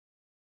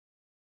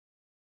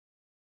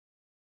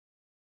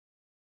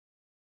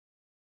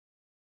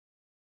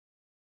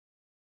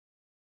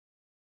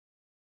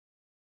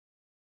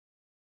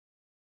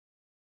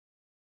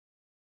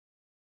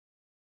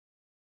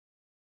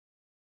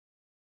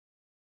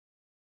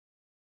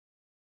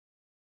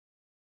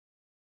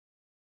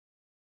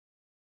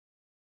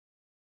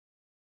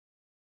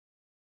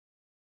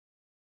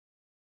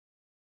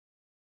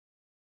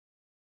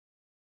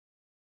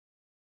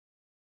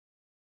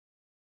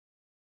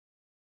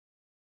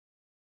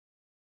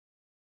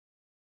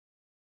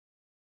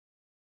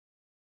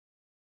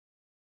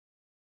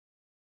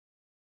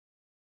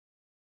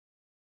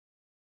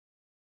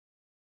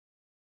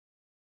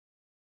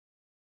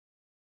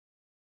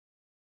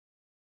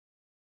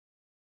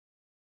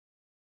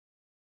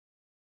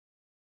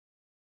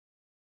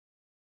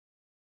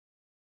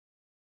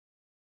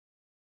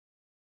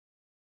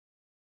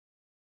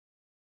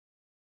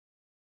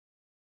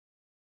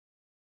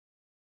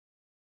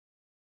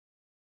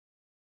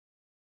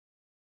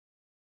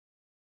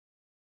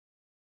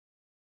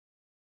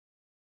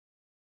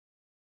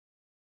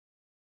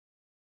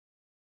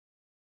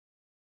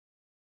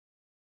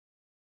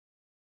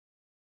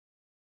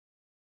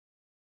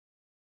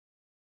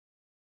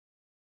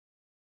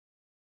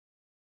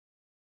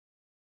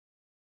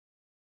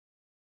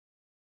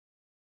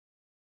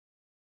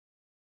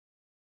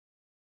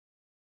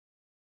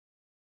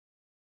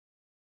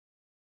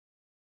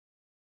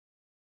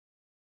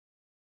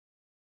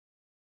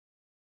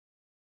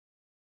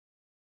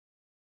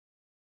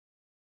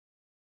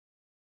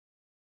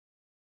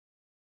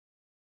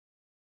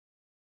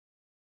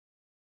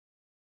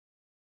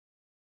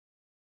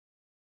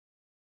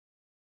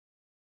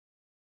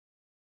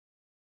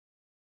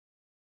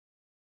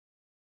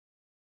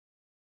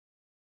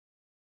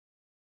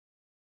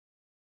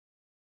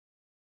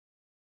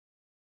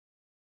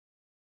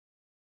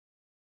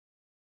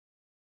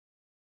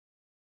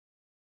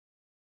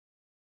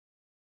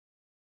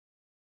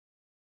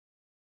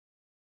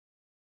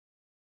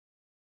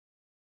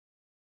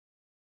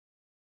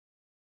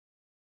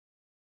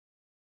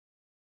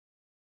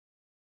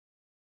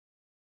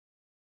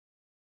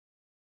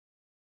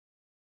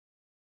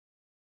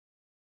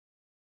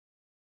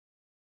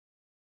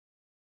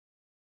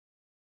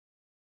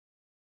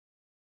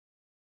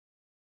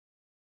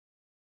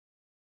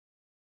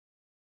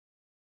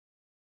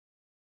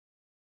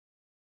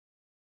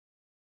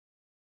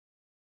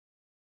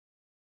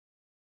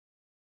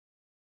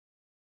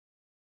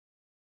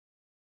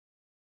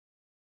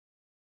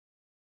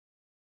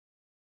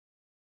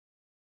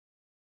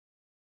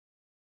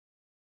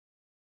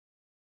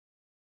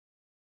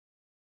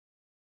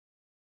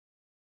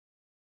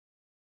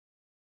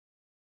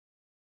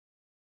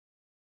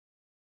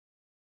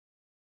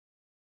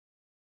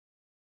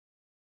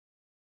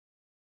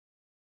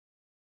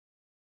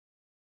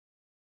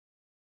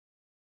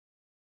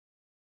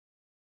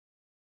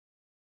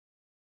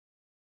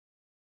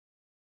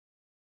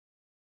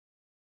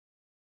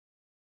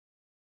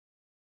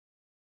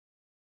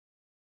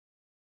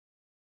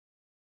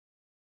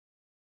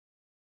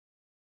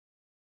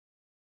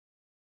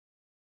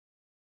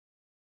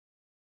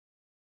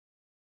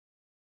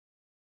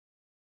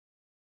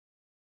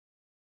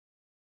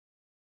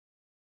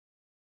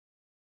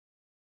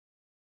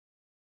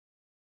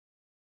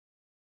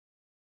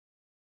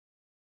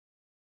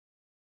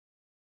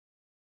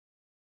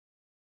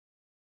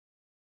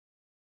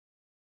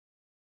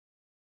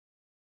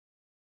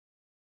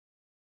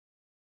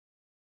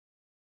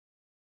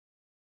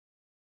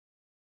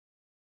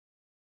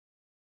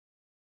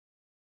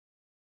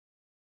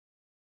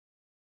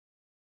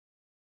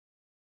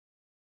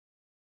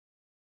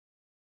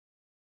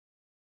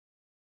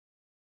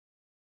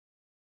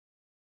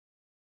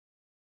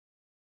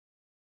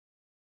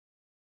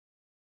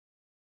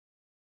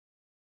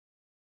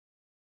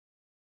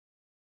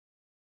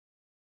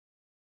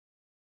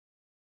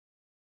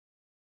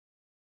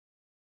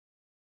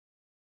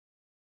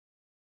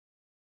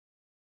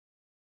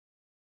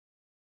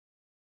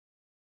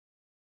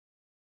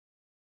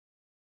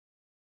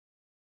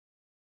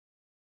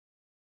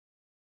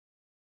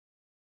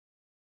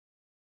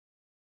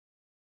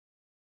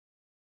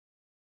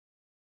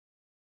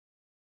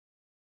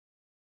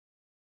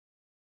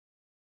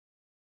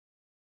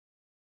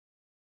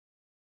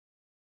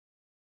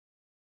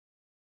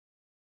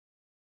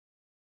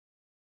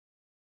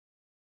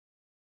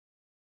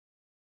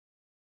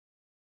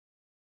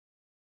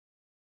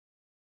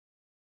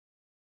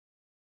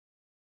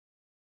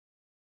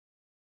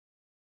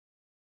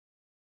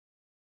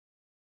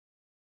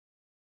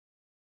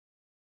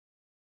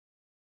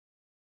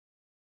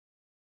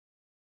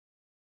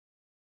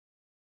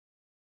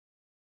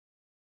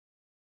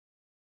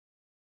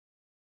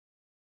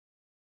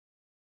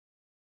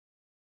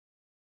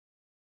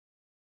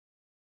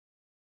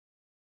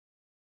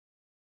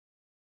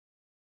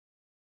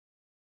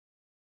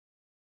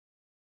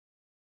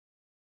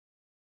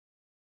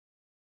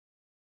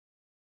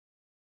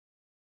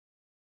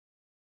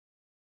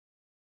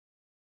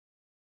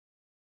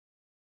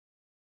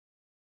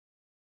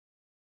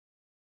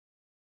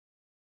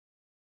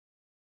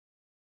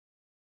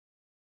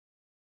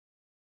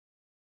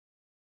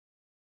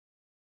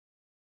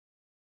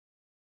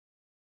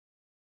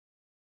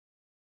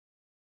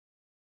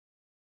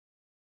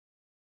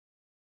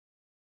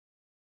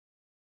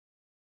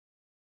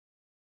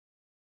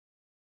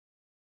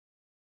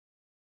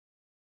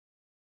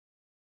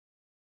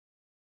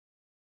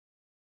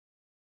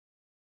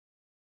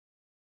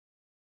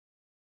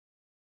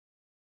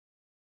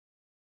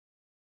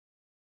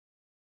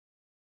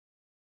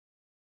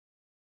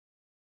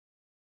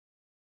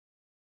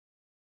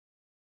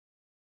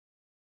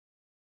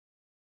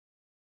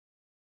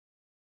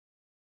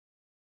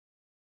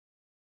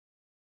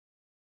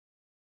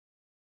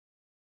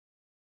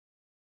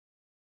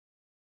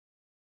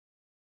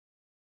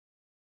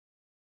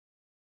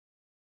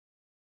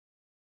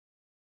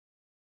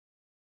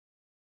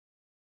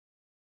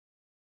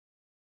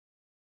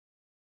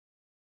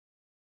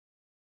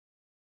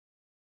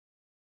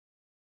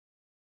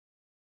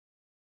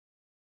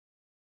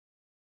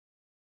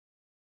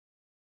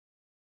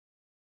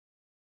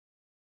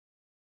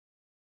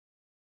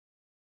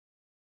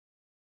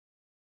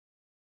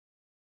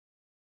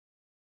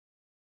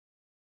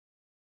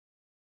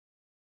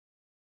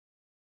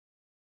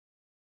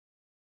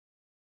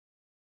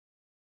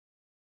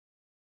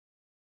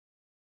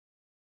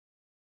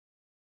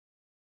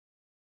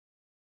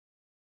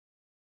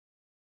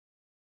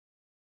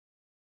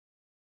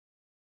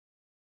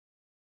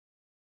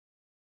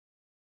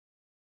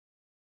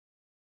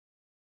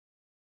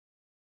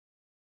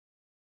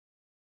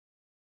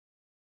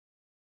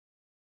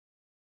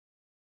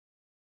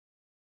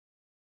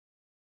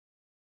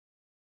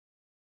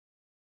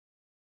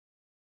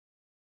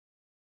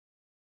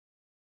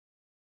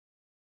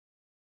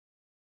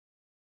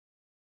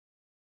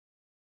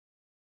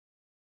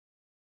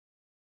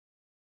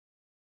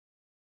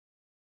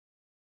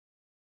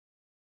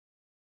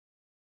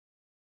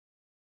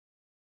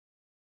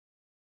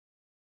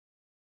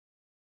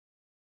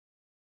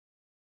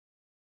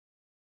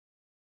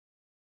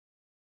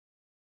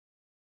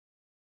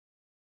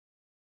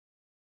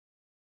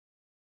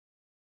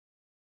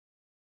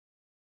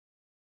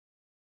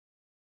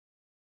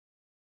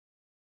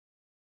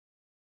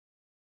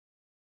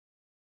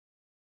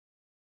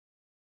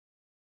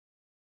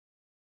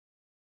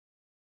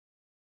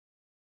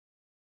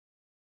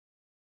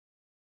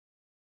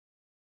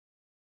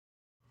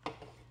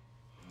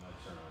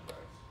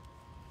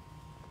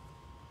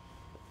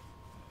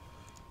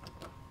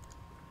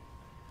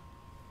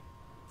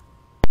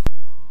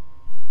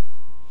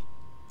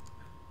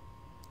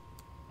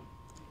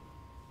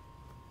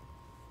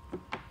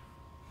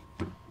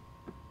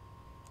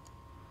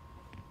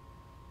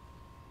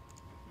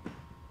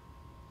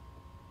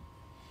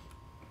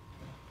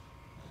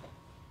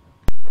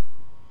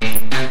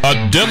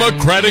the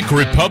Democratic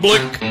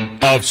Republic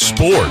of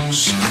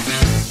Sports.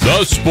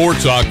 The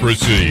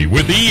Sportsocracy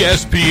with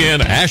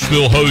ESPN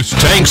Asheville hosts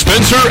Tank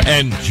Spencer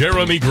and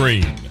Jeremy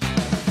Green.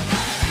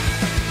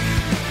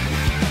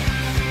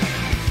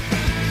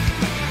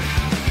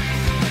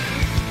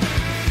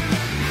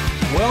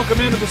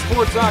 Welcome into the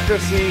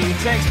Sportsocracy.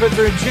 Tank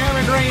Spencer and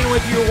Jeremy Green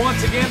with you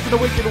once again for the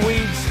Wicked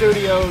Weed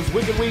Studios,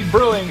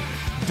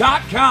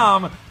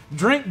 wickedweedbrewing.com.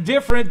 Drink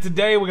different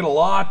today. We got a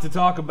lot to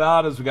talk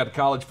about as we got the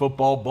college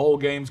football bowl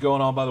games going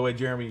on. By the way,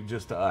 Jeremy,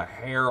 just a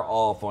hair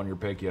off on your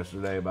pick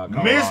yesterday about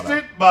Colorado. Missed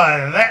it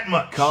by that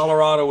much.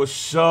 Colorado was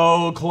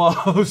so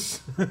close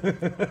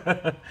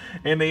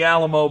in the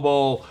Alamo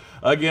Bowl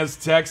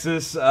against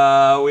Texas.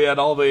 We had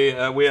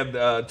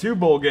two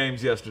bowl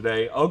games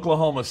yesterday.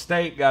 Oklahoma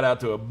State got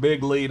out to a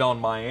big lead on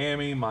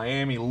Miami.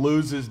 Miami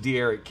loses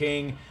De'Aaron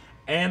King,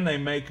 and they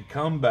make a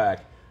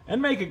comeback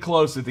and make it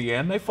close at the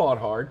end. They fought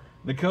hard.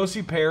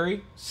 N'Kosi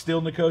Perry,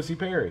 still N'Kosi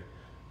Perry.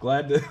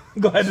 Glad to see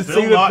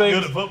that things.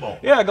 Good at football.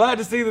 Yeah, glad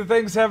to see that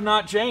things have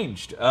not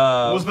changed. It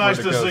was nice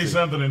to see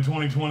something in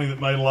 2020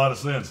 that made a lot of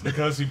sense.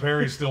 N'Kosi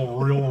Perry's still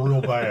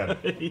real bad.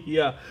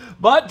 Yeah,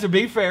 but to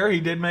be fair, he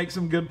did make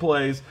some good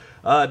plays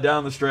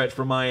down the stretch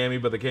for Miami,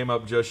 but they came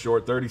up just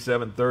short.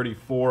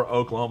 37-34,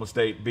 Oklahoma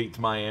State beats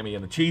Miami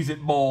in the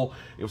Cheez-It Bowl.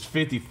 It was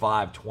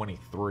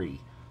 55-23.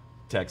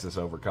 Texas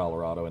over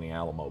Colorado in the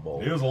Alamo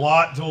Bowl. It was a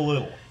lot to a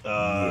little.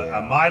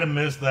 I might have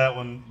missed that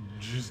one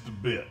just a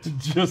bit.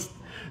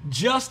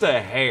 Just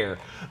a hair.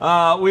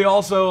 We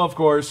also, of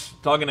course,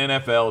 talking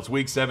NFL, it's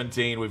Week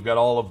 17. We've got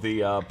all of the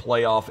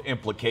playoff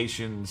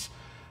implications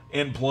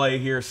in play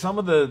here. Some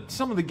of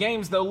the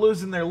games, though,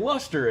 losing their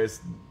luster as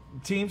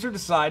teams are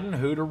deciding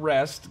who to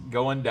rest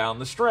going down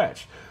the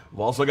stretch. We've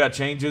also got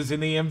changes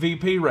in the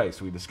MVP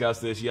race. We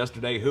discussed this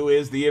yesterday. Who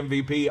is the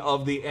MVP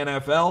of the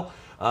NFL?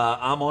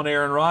 I'm on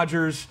Aaron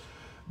Rodgers.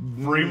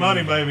 Free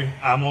money, baby.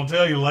 I'm going to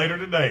tell you later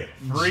today.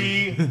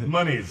 Free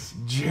monies.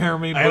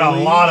 Jeremy and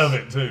believes, a lot of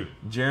it, too.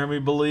 Jeremy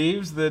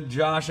believes that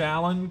Josh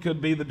Allen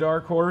could be the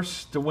dark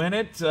horse to win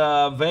it.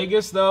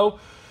 Vegas, though,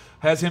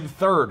 has him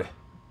third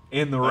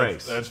in the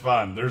race. That's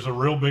fine. There's a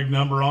real big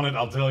number on it.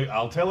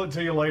 I'll tell it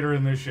to you later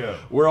in this show.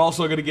 We're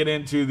also going to get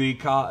into the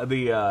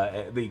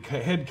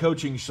head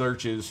coaching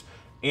searches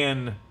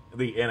in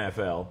the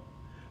NFL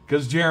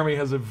because Jeremy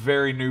has a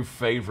very new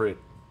favorite,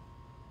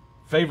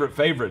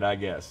 I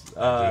guess.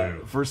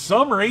 For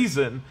some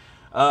reason,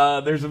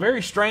 there's a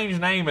very strange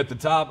name at the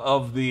top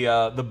of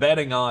the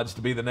betting odds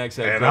to be the next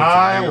head coach. And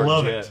I of the New York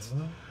love Jets. it.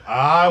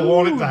 I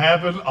want it to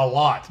happen a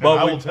lot, and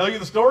I will tell you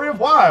the story of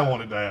why I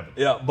want it to happen.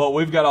 Yeah, but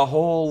we've got a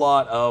whole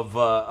lot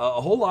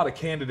of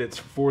candidates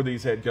for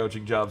these head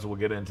coaching jobs. We'll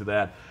get into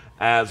that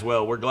as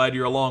well. We're glad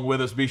you're along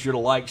with us. Be sure to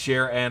like,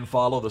 share, and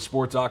follow the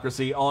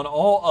Sportsocracy on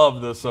all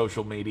of the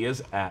social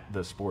medias at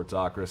the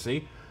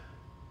Sportsocracy.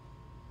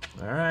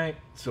 All right,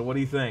 so what do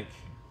you think?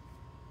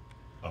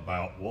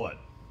 About what?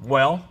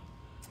 Well,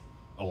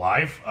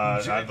 life. I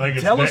think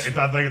it's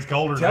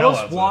colder than hell.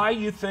 Tell us why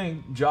you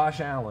think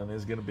Josh Allen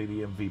is going to be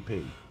the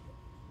MVP.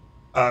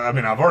 I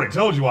mean, I've already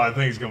told you why I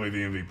think he's going to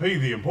be the MVP.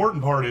 The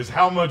important part is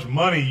how much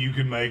money you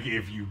can make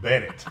if you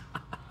bet it.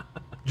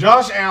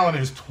 Josh Allen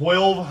is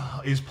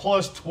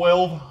plus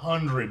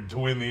 1,200 to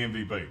win the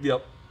MVP.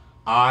 Yep.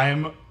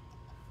 I'm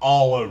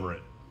all over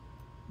it.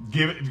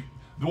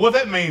 What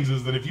that means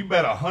is that if you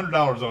bet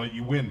 $100 on it,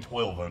 you win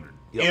 $1,200.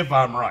 Yep. If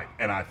I'm right,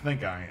 and I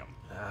think I am.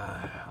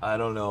 I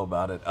don't know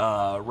about it.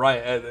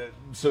 Right.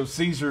 So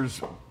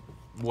Caesars,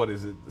 what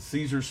is it?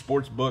 Caesars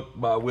Sportsbook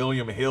by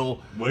William Hill.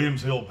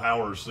 Williams Hill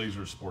powers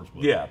Caesars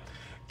Sportsbook. Yeah.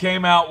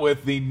 Came out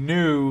with the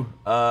new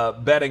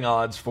betting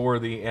odds for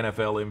the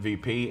NFL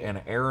MVP,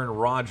 and Aaron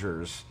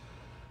Rodgers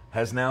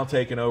has now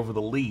taken over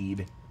the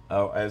lead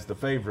as the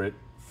favorite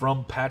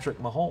from Patrick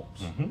Mahomes.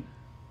 Mm-hmm.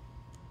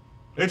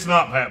 It's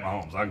not Pat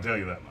Mahomes, I can tell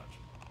you that much.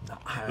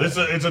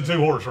 It's a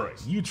two-horse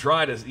race. You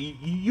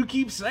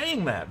keep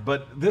saying that,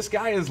 but this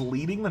guy is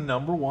leading the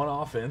number one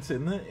offense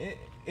in the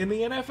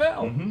NFL.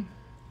 Mm-hmm.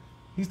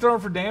 He's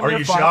throwing for damn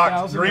near 5,000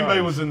 shocked? Green yards.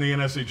 Bay was in the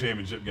NFC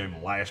Championship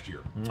game last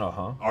year.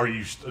 Uh-huh. Are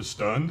you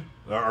stunned?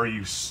 Are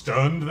you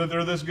stunned that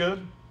they're this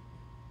good?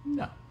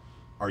 No.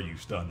 Are you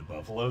stunned that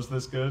Buffalo's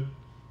this good?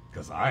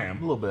 Because I am.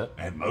 A little bit.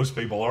 And most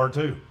people are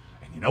too.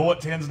 And you know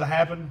what tends to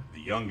happen?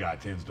 The young guy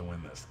tends to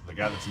win this. The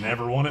guy that's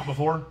never won it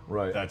before,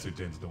 right? That's who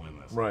tends to win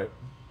this. Right.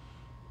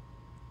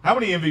 How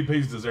many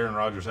MVPs does Aaron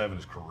Rodgers have in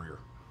his career?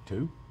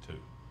 Two.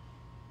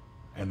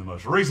 And the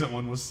most recent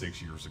one was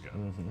 6 years ago.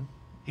 Mm-hmm.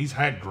 He's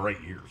had great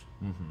years.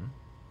 Mm-hmm.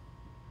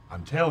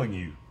 I'm telling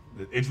you,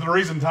 it's the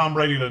reason Tom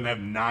Brady doesn't have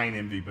 9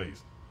 MVPs.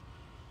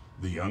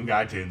 The young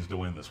guy tends to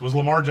win this. Was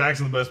Lamar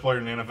Jackson the best player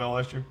in the NFL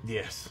last year?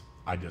 Yes.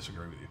 I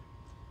disagree with you.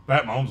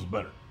 Pat Mahomes is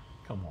better.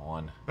 Come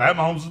on. Pat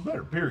Mahomes is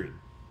better, period.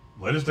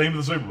 Led his team to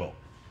the Super Bowl.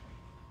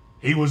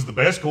 He was the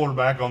best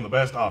quarterback on the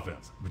best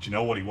offense. But you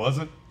know what he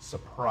wasn't?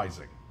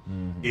 Surprising.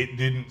 Mm-hmm. It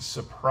didn't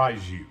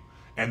surprise you.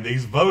 And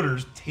these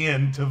voters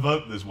tend to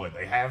vote this way.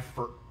 They have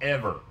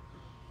forever.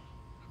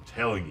 I'm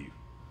telling you.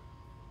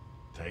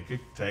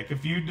 Take a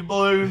few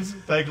doubloons.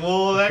 Take a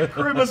little of that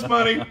Christmas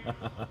money.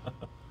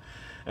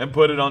 and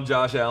put it on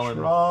Josh Allen.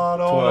 Trot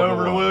on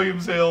over to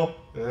Williams Hill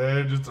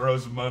and just throw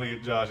some money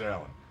at Josh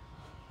Allen.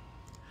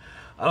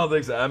 I don't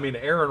think so. I mean,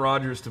 Aaron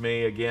Rodgers, to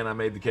me, again, I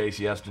made the case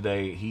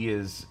yesterday, he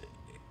is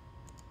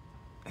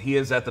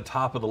at the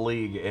top of the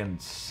league in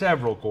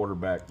several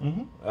quarterback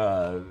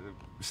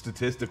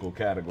statistical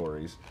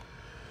categories.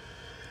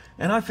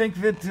 And I think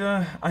that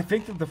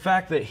the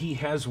fact that he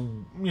has,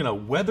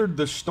 weathered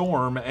the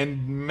storm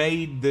and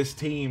made this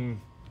team.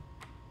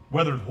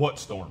 Weathered what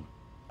storm?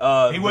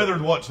 He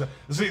weathered what?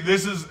 See,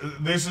 this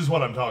is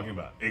what I'm talking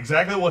about.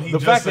 Exactly what he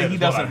just said. The fact that he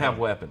doesn't have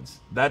weapons.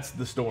 That's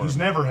the storm. He's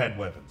never had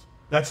weapons.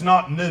 That's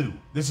not new.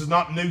 This is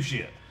not new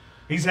shit.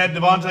 He's had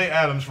Devontae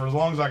Adams for as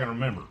long as I can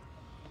remember.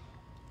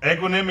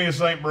 Equinemius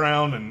St.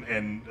 Brown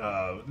and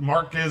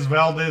Marquez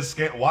Valdez.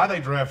 Why they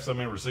draft so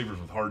many receivers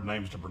with hard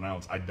names to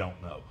pronounce, I don't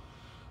know.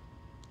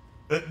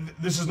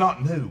 This is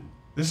not new.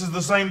 This is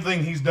the same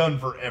thing he's done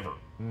forever.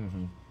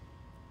 Mm-hmm.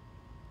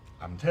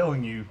 I'm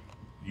telling you,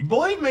 you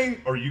believe me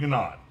or you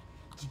cannot.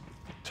 It's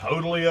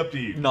totally up to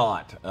you.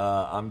 Not.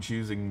 I'm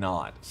choosing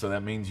not. So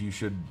that means you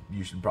should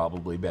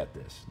probably bet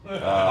this.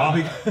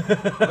 KOD!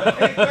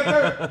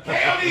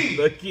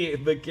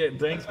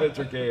 Thanks,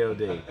 Spencer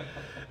KOD.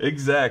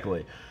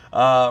 Exactly.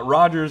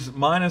 Rodgers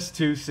minus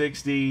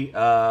 260.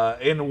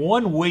 In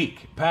 1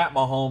 week, Pat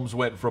Mahomes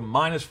went from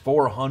minus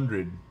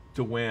 400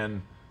 to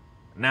win.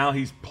 Now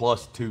he's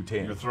plus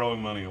 210. You're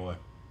throwing money away.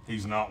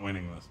 He's not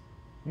winning this.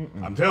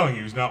 I'm telling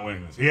you, he's not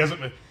winning this. He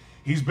hasn't been.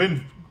 He's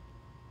been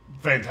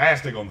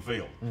fantastic on the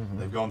field. Mm-hmm.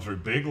 They've gone through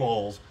big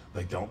lulls.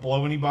 They don't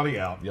blow anybody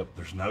out. Yep.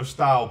 There's no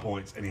style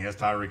points, and he has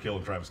Tyreek Hill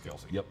and Travis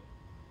Kelce. Yep.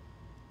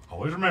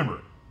 Always remember,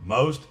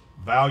 most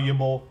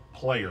valuable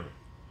player.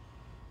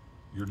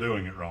 You're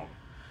doing it wrong.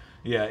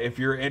 Yeah, if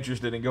you're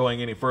interested in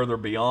going any further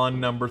beyond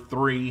number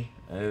 3,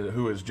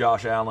 who is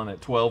Josh Allen at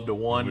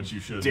 12-1, which you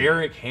should.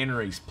 Derrick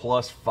Henry's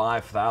plus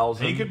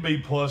 5,000. He could be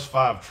plus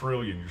 5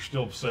 trillion. You're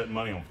still setting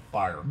money on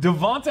fire.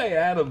 Devontae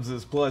Adams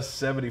is plus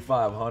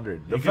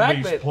 7,500. He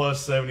could be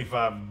plus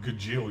 75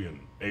 gajillion.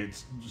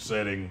 It's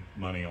setting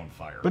money on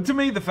fire. But to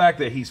me, the fact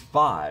that he's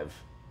 5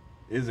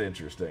 is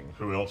interesting.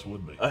 Who else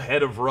would be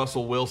ahead of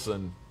Russell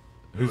Wilson,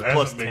 who's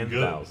plus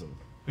 10,000?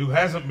 Who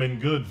hasn't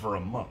been good for a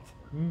month?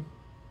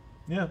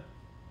 Yeah.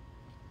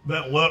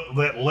 That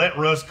let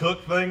Russ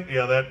cook thing,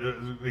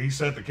 he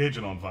set the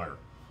kitchen on fire.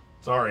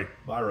 Sorry,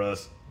 bye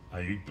Russ.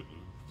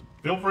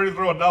 Feel free to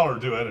throw $1 or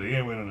 $2 at it. He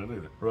ain't winning it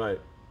either. Right.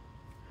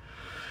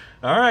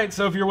 All right.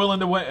 So if you're willing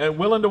to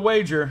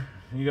wager,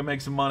 you can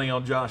make some money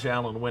on Josh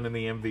Allen winning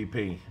the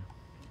MVP.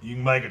 You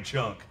can make a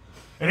chunk.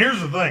 And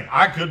here's the thing: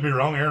 I could be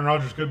wrong. Aaron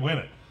Rodgers could win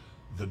it.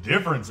 The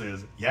difference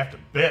is you have to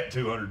bet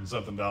 $200 and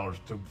something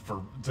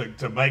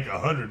to make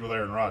 100 with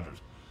Aaron Rodgers.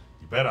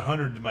 You bet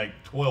 100 to make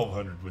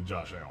 1,200 with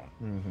Josh Allen.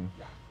 Mm-hmm.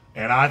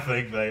 And I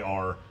think they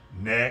are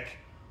neck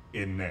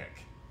and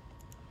neck.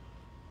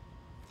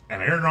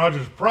 And Aaron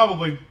Rodgers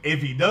probably,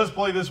 if he does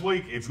play this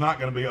week, it's not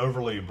going to be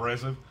overly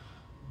impressive.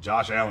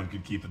 Josh Allen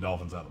could keep the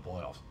Dolphins out of the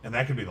playoffs. And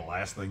that could be the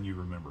last thing you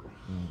remember.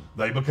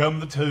 They become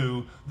the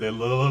 2, the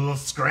little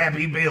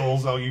scrappy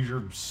Bills. I'll use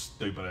your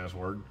stupid-ass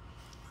word.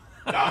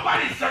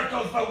 Nobody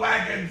circles the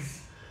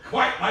wagons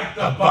quite like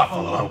the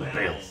Buffalo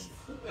Bills.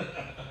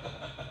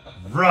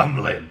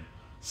 Rumbling,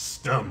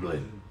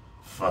 stumbling,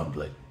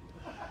 fumbling.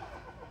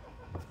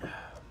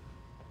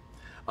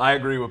 I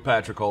agree with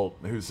Patrick Holt,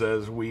 who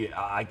says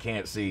I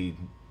can't see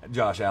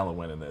Josh Allen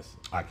winning this.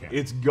 I can't.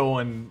 It's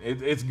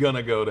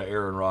gonna go to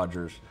Aaron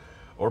Rodgers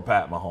or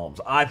Pat Mahomes.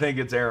 I think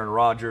it's Aaron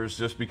Rodgers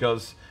just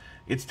because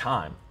it's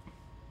time.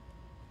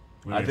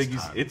 I think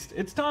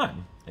it's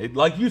time.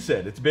 Like you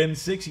said, it's been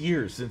 6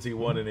 years since he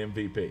won an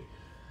MVP,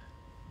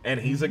 and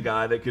he's a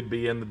guy that could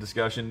be in the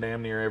discussion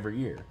damn near every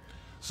year.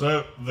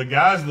 So the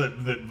guys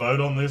that vote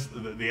on this,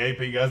 the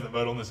AP guys that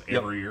vote on this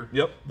every year,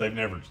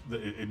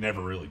 it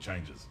never really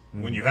changes.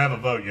 Mm-hmm. When you have a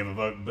vote,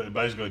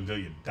 basically until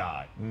you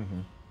die.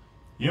 Mm-hmm.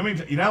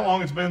 You know how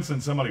long it's been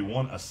since somebody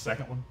won a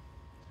second one?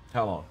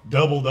 How long?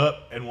 Doubled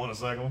up and won a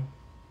second one?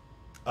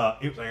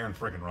 It was Aaron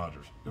freaking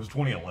Rodgers. It was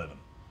 2011.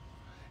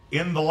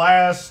 In the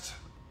last,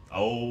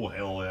 how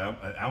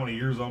many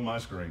years on my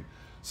screen?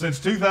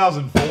 Since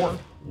 2004,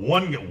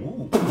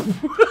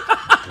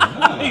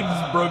 he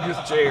just broke his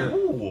chair.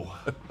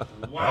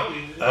 Wow.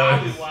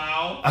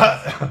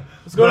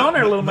 What's going on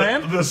there, little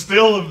man? The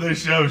still of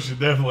this show should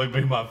definitely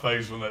be my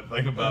face when that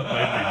thing about made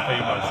me pee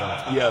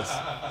myself.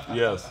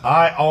 Yes.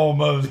 I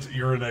almost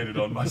urinated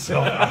on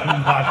myself.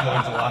 I'm not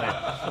going to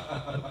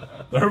lie.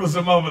 There was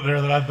a moment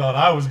there that I thought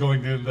I was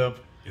going to end up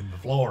in the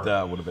floor.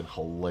 That would have been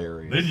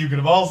hilarious. Then you could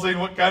have all seen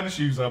what kind of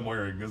shoes I'm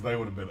wearing because they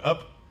would have been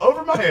up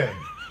over my head.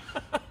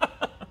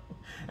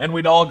 And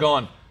we'd all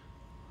gone,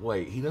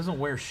 wait, he doesn't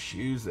wear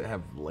shoes that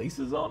have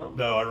laces on them?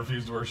 No, I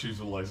refuse to wear shoes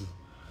with laces.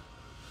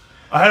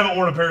 I haven't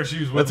worn a pair of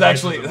shoes with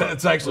laces.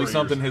 That's actually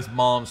something his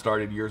mom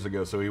started years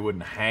ago so he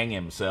wouldn't hang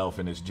himself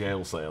in his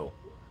jail cell.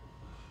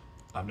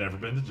 I've never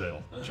been to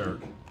jail, jerk.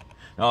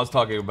 No, I was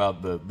talking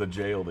about the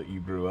jail that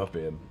you grew up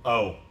in.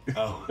 Oh,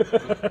 now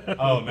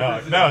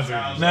I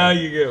see. Now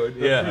you go.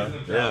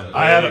 Yeah.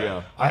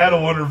 I had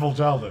a wonderful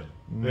childhood.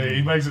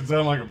 He makes it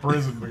sound like a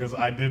prison because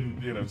I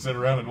didn't, sit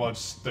around and watch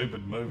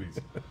stupid movies.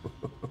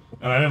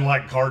 And I didn't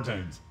like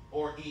cartoons.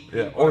 Or eat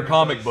or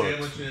comic books.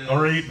 sandwiches.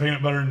 Or eat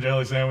peanut butter and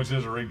jelly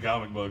sandwiches or read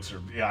comic books.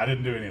 I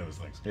didn't do any of those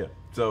things. Yeah.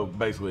 So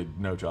basically,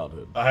 no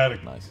childhood. I had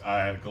a Nice.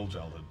 cool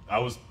childhood. I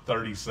was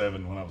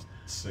 37 when I was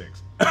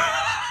 6.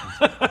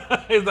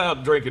 He's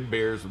out drinking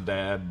beers with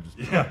Dad.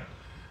 Yeah.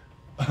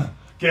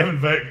 Kevin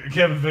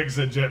Vick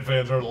said Jet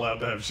fans aren't allowed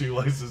to have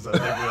shoelaces. I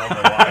think we all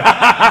know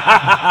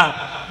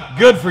why.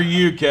 Good for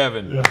you,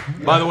 Kevin. Yeah.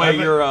 By the way,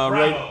 your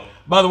Bravo.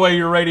 by the way,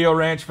 your Radio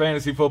Ranch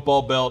fantasy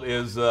football belt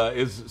is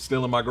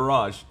still in my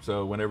garage.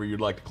 So whenever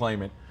you'd like to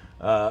claim it,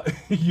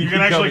 You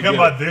can actually come and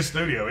by get it. this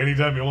studio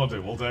anytime you want to.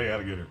 We'll tell you how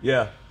to get here.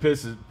 Yeah,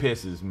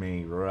 pisses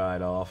me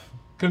right off.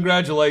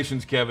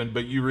 Congratulations, Kevin,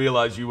 but you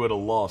realize you would have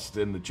lost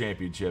in the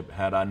championship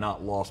had I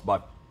not lost by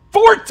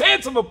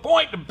 0.4 of a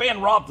point to Ben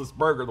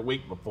Roethlisberger the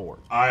week before.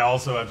 I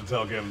also have to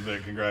tell Kevin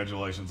Vick,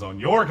 congratulations on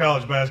your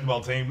college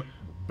basketball team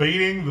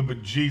beating the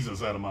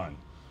bejesus out of mine.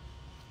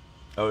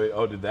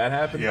 Oh, did that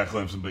happen? Yeah,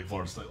 Clemson beat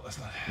Florida State last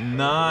night.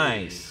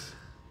 Nice.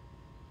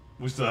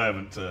 We still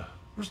haven't.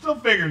 We're still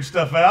figuring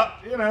stuff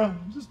out.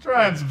 Just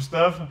trying some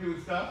stuff.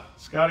 Doing stuff.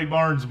 Scotty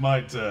Barnes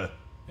might.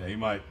 He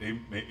might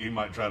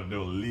try to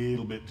do a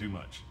little bit too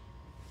much.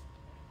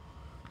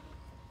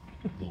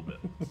 A little bit.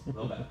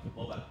 Little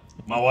bit.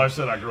 My wife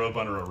said I grew up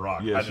under a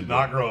rock. Yes, I you did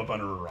not did. grow up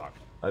under a rock.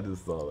 I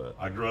just saw that.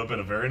 I grew up in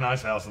a very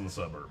nice house in the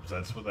suburbs.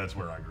 That's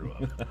where I grew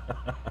up.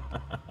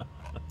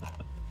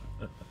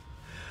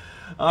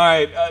 All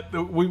right,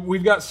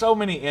 we've got so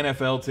many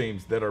NFL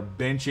teams that are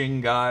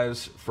benching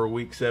guys for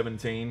Week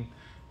 17.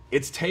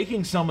 It's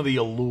taking some of the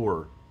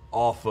allure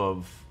off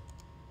of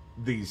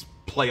these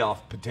playoff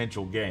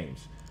potential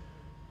games.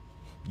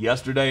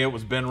 Yesterday it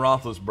was Ben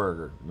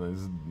Roethlisberger.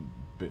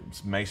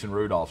 Mason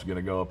Rudolph's going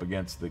to go up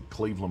against the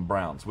Cleveland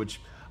Browns, which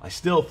I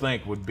still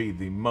think would be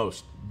the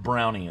most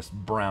browniest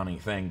brownie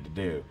thing to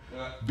do.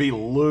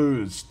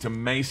 Lose to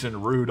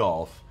Mason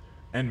Rudolph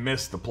and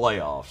miss the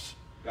playoffs.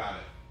 Got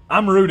it.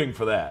 I'm rooting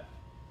for that.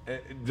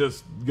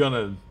 Just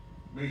gonna,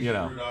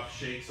 Mason Rudolph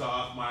shakes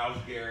off Myles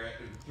Garrett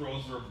and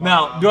throws her.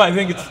 Now, do I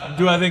think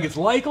it's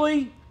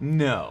likely?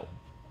 No,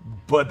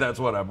 but that's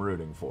what I'm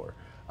rooting for.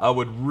 I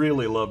would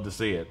really love to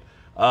see it.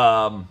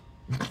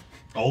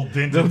 Old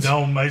dented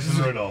dome Mason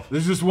Rudolph.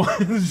 There's just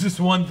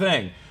one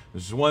thing.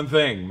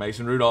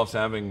 Mason Rudolph's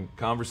having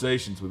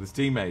conversations with his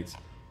teammates.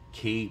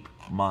 Keep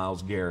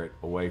Myles Garrett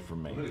away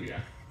from me. Yeah.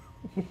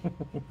 Do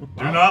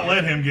not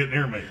let him get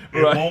near me. It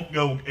Right. won't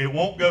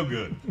go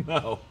good.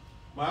 No.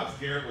 Myles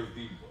Garrett was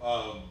the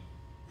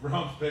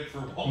Browns pick for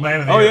Man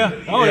of the Oh year.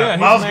 yeah. Oh yeah.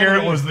 he's Miles man of Garrett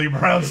the year. was the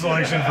Brown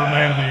selection for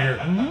Man of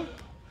the Year.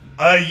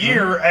 A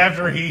year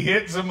after he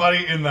hit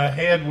somebody in the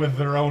head with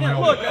their own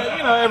helmet. Look,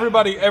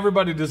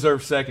 everybody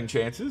deserves second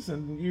chances,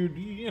 and you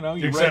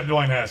Except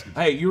Dwayne Haskins.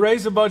 Hey, you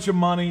raise a bunch of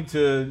money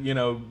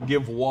to,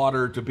 give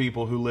water to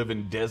people who live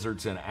in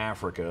deserts in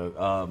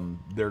Africa.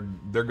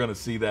 They're going to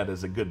see that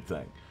as a good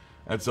thing.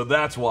 And so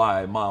that's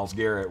why Myles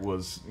Garrett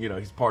was,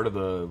 he's part of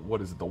the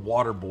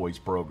Water Boys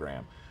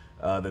program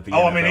that the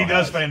NFL he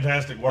does has.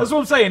 fantastic work. That's what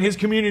I'm saying. His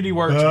community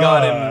work's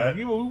got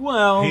him.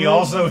 Well, He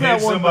also that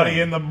hit one somebody thing.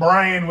 in the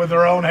brain with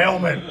their own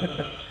helmet.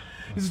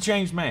 He's a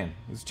changed man.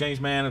 He's a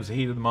changed man. It was the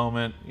heat of the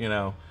moment.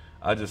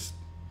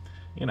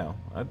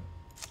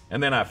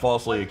 And then I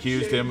falsely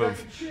accused him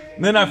of.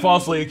 Then I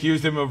falsely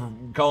accused him of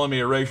calling me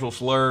a racial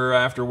slur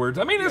afterwards.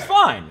 I mean, it's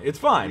fine. It's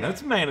fine.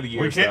 That's Man of the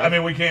Year.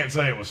 We can't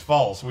say it was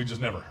false. We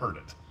just never heard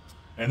it.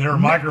 And there are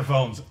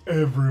microphones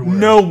everywhere.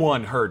 No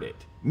one heard it.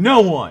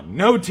 No one.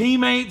 No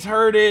teammates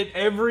heard it.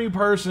 Every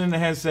person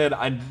has said,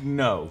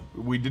 no,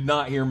 we did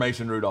not hear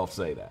Mason Rudolph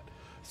say that.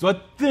 So I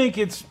think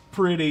it's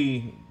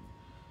pretty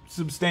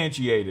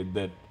substantiated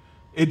that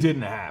it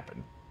didn't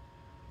happen.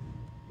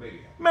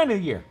 Maybe. Man of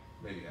the Year.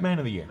 Maybe. Man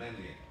of the Year. Man of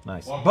the year.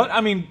 Nice. Well, But,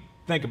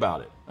 think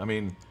about it.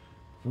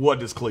 What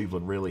does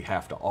Cleveland really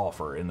have to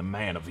offer in the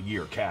Man of the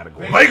Year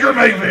category? Baker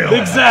Mayfield.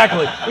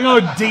 Exactly.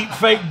 Deep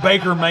fake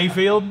Baker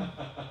Mayfield?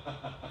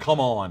 Come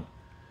on.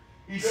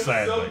 He's just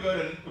Sadly. so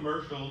good at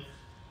commercials.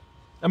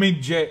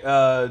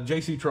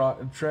 J.C.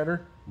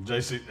 Treader?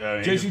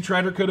 JC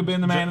Treader could have been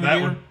the Man of the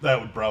Year.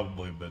 That would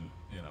probably have been,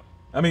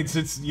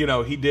 Since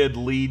he did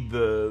lead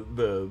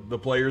the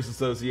Players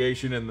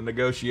Association in the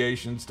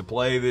negotiations to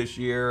play this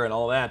year and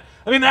all that.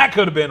 That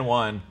could have been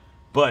one,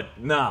 but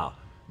no.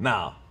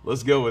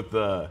 Let's go with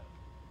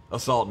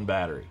assault and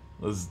battery.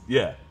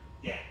 Yeah.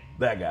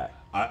 That guy.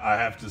 I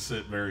have to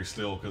sit very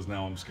still because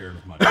now I'm scared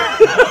of my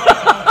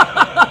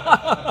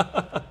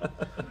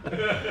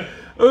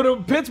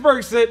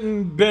Pittsburgh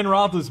sitting Ben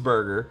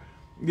Roethlisberger.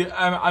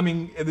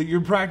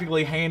 You're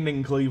practically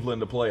handing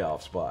Cleveland a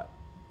playoff spot.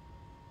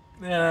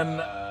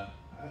 And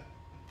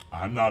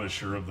I'm not as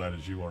sure of that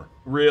as you are.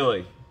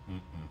 really,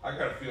 I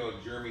got a feeling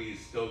Jeremy is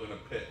still going to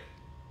pick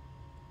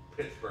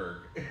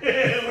Pittsburgh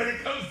when it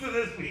comes to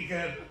this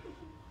weekend.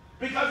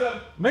 Because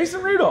of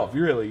Mason Rudolph,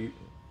 you really,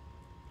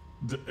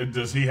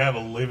 Does he have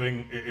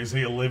is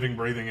he a living,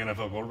 breathing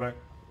NFL quarterback?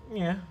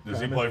 yeah. Does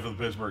he play for the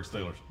Pittsburgh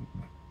Steelers?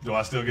 Do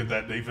I still get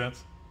that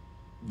defense?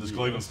 Does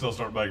Cleveland still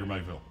start Baker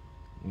Mayfield?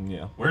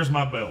 Yeah. Where's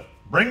my belt?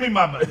 Bring me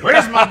my belt.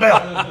 Where's my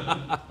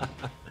belt?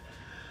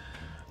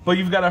 But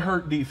you've got a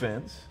hurt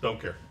defense. Don't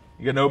care.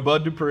 You got no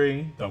Bud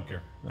Dupree. Don't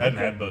care. Hadn't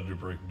had Bud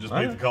Dupree. Just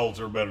beat the Colts,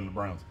 who are better than the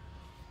Browns.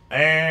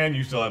 And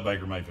you still have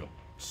Baker Mayfield.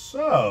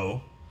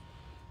 So,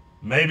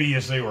 maybe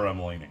you see where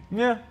I'm leaning.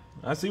 Yeah,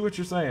 I see what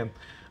you're saying.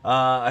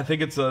 I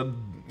think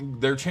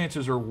their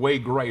chances are way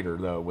greater,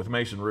 though, with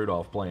Mason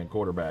Rudolph playing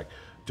quarterback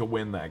to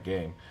win that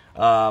game.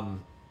 I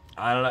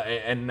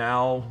don't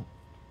know.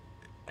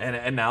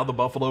 And now the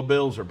Buffalo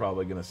Bills are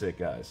probably going to sit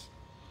guys.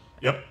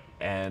 Yep.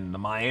 And the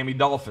Miami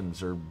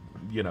Dolphins are,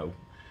 Wait,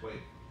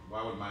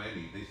 why would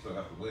Miami? They still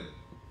have to win,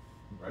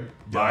 right?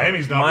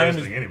 Miami's not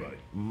resting anybody.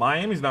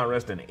 Miami's not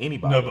resting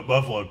anybody. No, but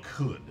Buffalo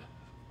could.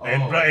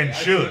 And okay.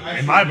 should. I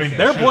In see my what opinion,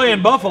 They're should.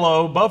 playing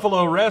Buffalo.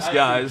 Buffalo rest I see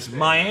what guys. you're saying.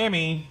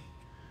 Miami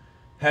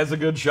has a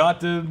good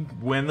shot to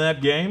win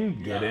that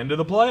game, get into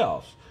the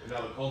playoffs. And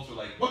now the Colts are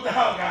like, what the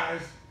hell,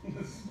 guys?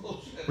 This is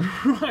bullshit.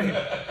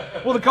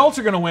 Right. Well, the Colts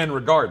are going to win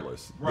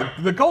regardless. Right.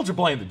 The Colts are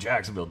playing the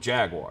Jacksonville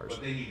Jaguars.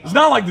 But they need It's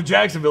not like the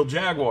Jacksonville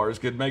Jaguars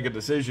could make a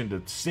decision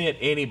to sit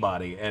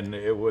anybody, and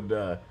it would,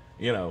 If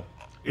the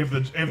It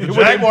would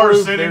Jaguars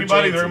improve sit their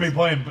anybody, they're going to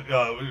chances. be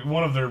playing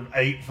one of their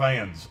 8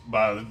 fans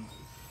by the.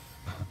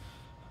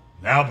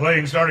 Now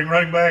playing starting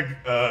running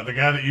back, the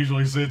guy that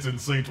usually sits in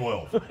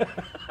C12.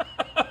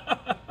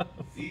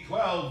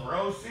 C12,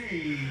 row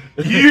C.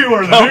 You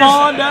are the Come new-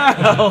 on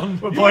down.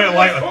 We're playing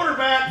like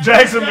quarterback.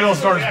 Jacksonville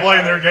starts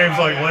playing their games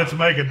like, let's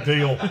make a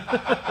deal.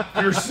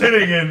 You're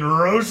sitting in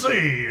row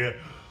C,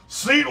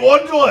 seat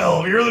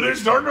 112. You're the new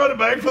starting running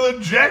back for the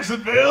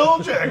Jacksonville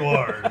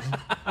Jaguars.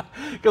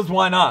 Because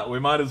why not? We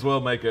might as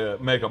well make a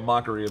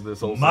mockery of this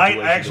whole Might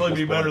situation at actually this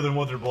be better point. than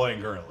what they're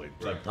playing currently.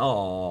 So,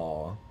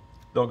 Aw,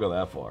 don't go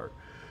that far.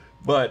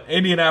 But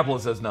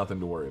Indianapolis has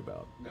nothing to worry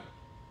about. No.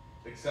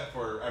 Except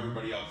for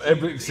everybody else.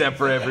 Except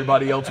for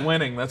everybody else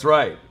winning. That's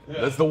right.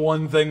 That's the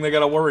one thing they got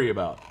to worry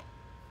about.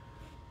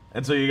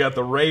 And so you got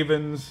the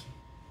Ravens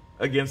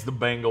against the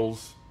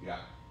Bengals. Yeah.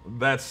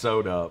 That's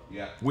sewed up.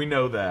 Yeah. We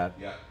know that.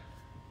 Yeah.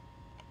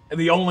 And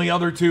the only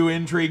other 2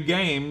 intrigue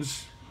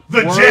games.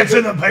 the were Jets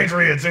and the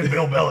Patriots in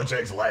Bill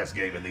Belichick's last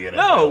game in the NFL.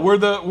 No,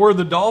 were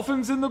the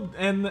Dolphins and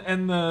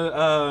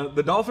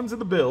the Dolphins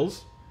and the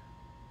Bills,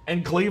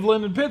 and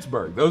Cleveland and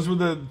Pittsburgh. Those were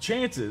the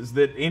chances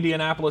that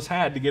Indianapolis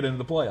had to get into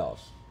the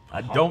playoffs.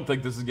 I don't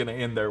think this is going to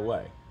end their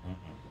way.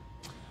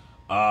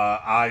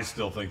 I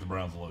still think the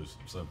Browns lose.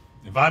 So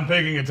if I'm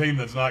picking a team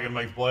that's not going to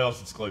make the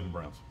playoffs, it's Cleveland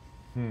Browns.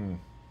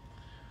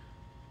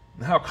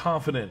 How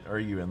confident are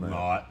you in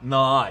that?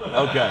 Not.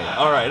 Okay.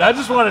 All right. I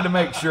just wanted to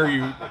make sure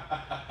you.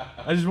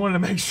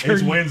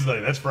 It's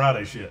Wednesday. That's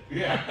Friday shit.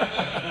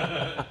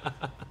 Yeah.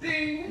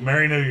 Ding.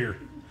 Merry New Year.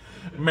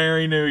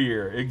 Merry New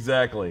Year.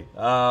 Exactly.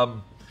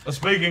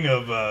 Speaking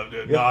of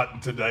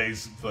not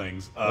today's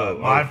things,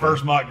 my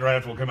first mock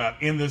draft will come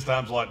out in this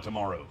time slot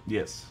tomorrow.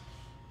 Yes.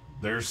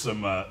 There's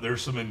some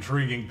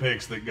intriguing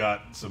picks that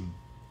got some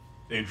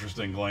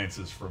interesting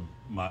glances from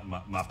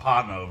my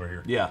partner over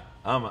here. Yeah.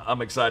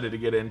 I'm excited to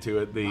get into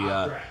it.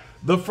 Mock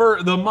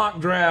The mock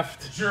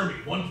draft. Jeremy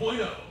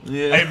 1.0.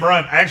 Yeah. Hey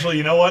Brian, actually,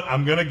 you know what?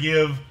 I'm gonna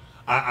give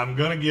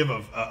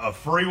a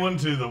free one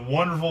to the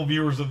wonderful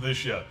viewers of this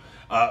show.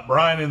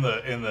 Brian, in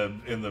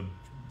the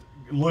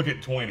look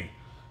at 20,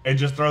 and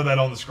just throw that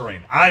on the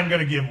screen. I'm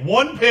gonna give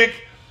one pick.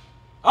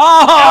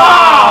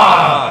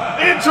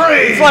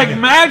 Intrigue. It's like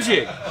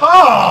magic.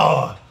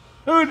 Oh,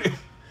 Who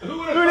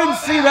didn't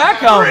see that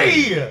coming?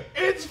 free!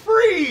 It's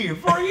free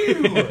for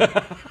you.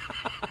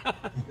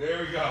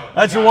 There we go.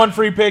 That's your one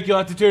free pick. You'll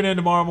have to tune in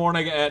tomorrow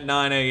morning at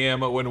 9 a.m.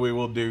 when we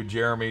will do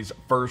Jeremy's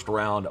first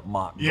round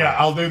mock draft. Yeah,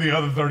 I'll do the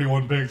other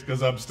 31 picks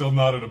because I'm still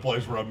not in a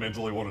place where I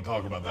mentally want to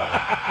talk about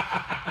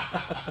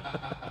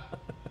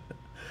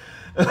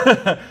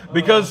that.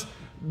 Because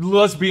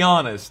let's be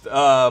honest,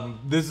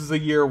 this is a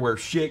year where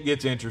shit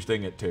gets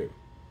interesting at 2.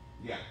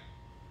 Yeah.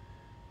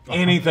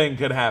 Anything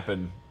could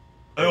happen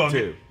at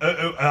 2.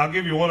 I'll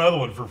give you one other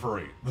one for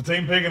free. The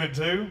team picking at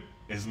 2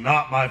 is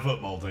not my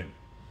football team.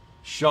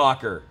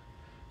 Shocker.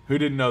 Who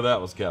didn't know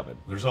that was coming?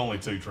 There's only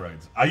 2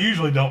 trades. I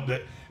usually don't.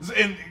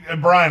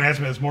 And Brian asked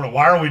me this morning,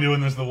 why are we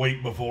doing this the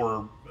week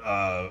before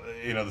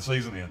the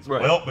season ends?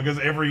 Right. Well, because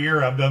every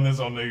year I've done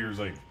this on New Year's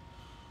Eve.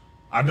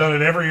 I've done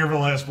it every year for the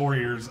last 4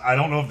 years. I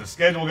don't know if the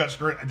schedule got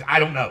screwed. I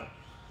don't know,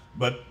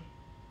 but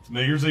it's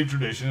New Year's Eve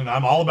tradition, and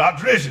I'm all about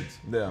traditions.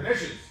 Yeah.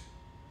 Traditions.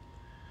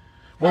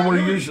 Well, we're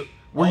Continuity.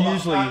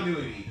 usually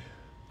Continuity.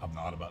 I'm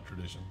not about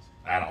traditions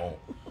at all.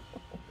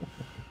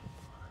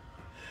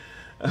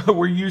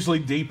 we're usually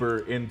deeper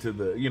into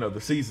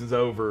the season's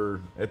over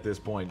at this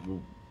point.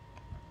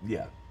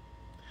 Yeah.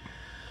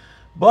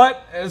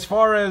 But as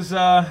far as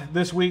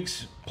this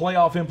week's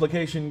playoff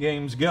implication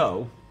games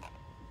go,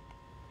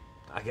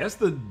 I guess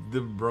the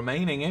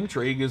remaining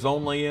intrigue is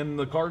only in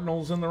the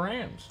Cardinals and the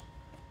Rams.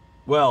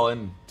 Well,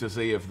 and to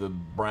see if the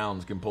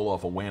Browns can pull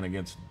off a win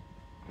against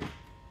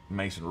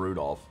Mason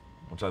Rudolph,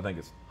 which I think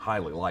is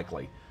highly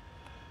likely.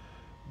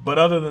 But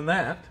other than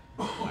that,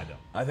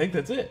 I think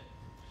that's it.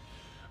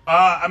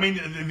 I mean,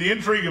 the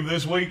intrigue of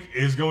this week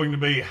is going to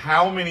be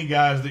how many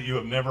guys that you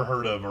have never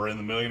heard of are in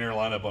the millionaire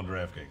lineup on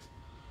DraftKings.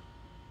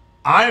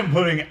 I am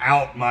putting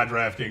out my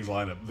DraftKings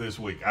lineup this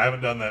week. I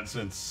haven't done that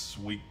since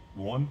week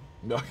 1.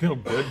 No,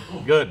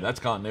 good. That's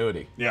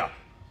continuity. Yeah,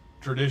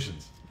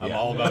 traditions. I'm Yeah.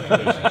 all about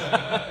traditions.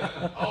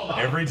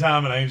 Every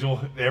time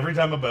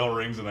a bell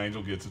rings, an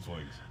angel gets its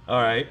wings.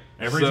 All right.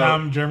 Every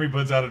time Jeremy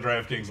puts out a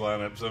DraftKings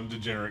lineup, some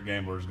degenerate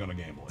gambler is going to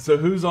gamble it. So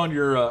who's on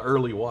your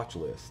early watch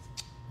list?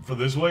 For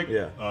this week?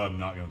 Yeah. I'm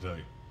not going to tell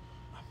you.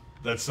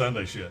 That's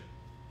Sunday shit.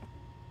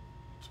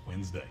 It's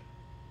Wednesday.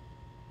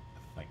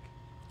 I think.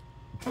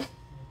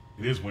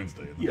 It is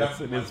Wednesday. Isn't it? Yes,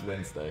 it is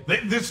Wednesday.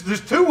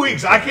 There's 2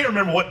 weeks. I can't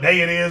remember what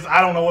day it is.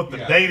 I don't know what the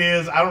date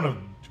is. I don't know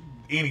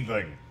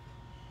anything.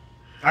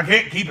 I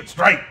can't keep it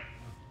straight.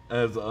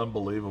 That's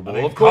unbelievable. I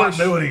mean, Of course,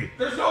 continuity.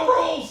 There's no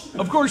rules.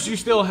 of course, you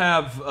still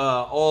have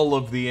all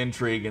of the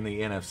intrigue in the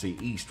NFC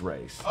East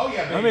race. Oh,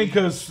 yeah, baby. I mean,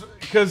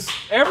 because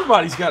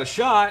everybody's got a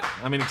shot.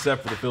 I mean,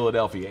 except for the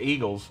Philadelphia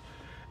Eagles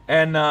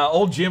and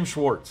old Jim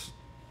Schwartz.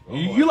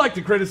 You like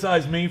to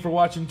criticize me for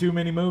watching too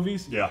many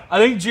movies? Yeah. I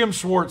think Jim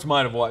Schwartz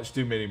might have watched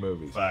too many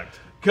movies. Fact.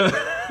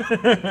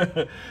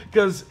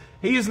 Because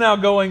he is now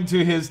going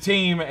to his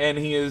team and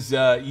he is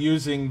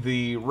using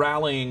the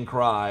rallying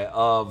cry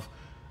of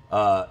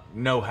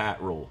no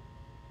hat rule.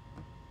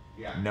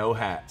 Yeah. No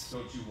hats.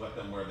 Don't you let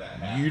them wear that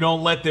hat. You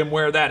don't let them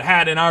wear that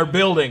hat in our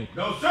building.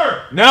 No,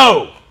 sir.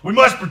 No! We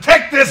must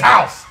protect this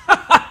house.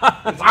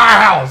 It's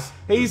our house.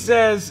 He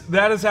says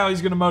that is how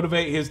he's going to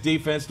motivate his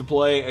defense to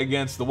play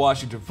against the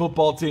Washington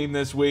football team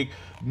this week.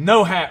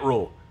 No hat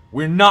rule.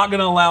 We're not going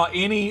to allow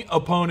any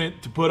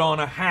opponent to put on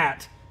a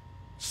hat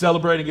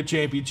celebrating a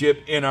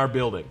championship in our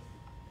building.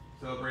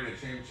 Celebrate a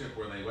championship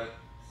where they went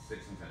 6-10.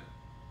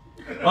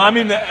 Well, I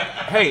mean,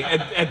 hey,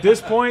 at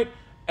this point,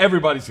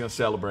 everybody's going to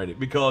celebrate it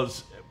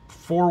because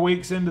 4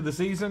 weeks into the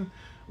season,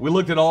 we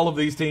looked at all of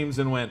these teams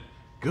and went,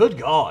 good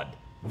God,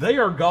 they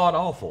are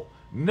god-awful.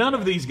 None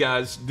of these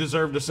guys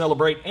deserve to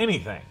celebrate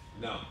anything.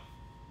 No.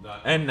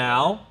 Not And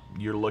now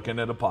you're looking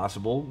at a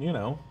possible,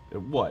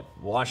 what?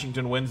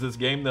 Washington wins this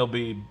game, they'll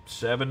be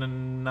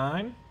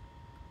 7-9? Is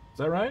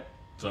that right?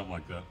 Something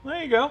like that.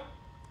 There you go.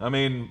 I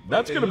mean,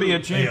 that's going to be a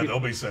Yeah, champion. they'll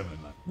be 7-9.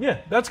 Yeah,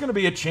 that's going to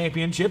be a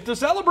championship to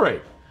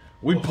celebrate.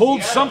 We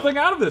pulled Seattle- something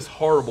out of this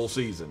horrible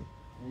season.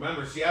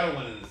 Remember, Seattle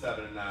went into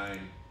 7-9.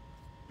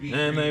 Beat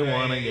And they Green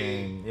won a Bay,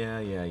 game.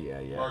 Yeah.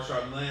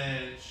 Marshawn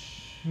Lynch.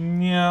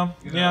 Yeah,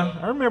 You yeah. know.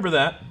 I remember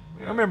that.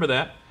 Yeah. I remember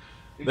that.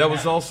 It That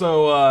was happened.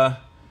 also, I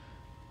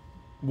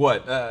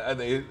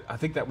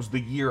think that was the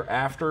year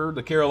after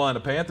the Carolina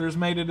Panthers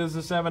made it as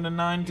a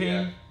 7-9 team.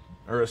 Yeah.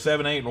 Or a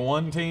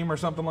 7-8-1 team or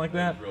something like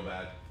that. Real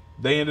bad.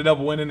 They ended up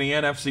winning the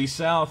NFC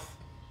South.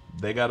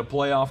 They got a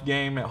playoff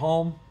game at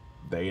home.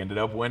 They ended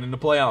up winning the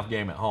playoff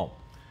game at home.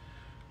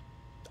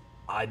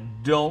 I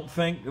don't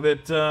think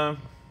that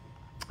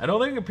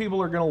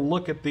people are going to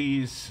look at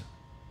this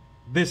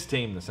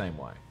team the same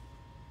way.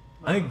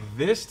 I think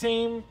this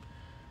team,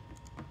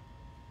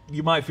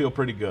 you might feel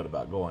pretty good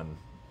about going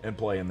and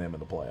playing them in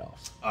the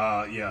playoffs.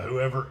 Yeah,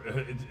 whoever.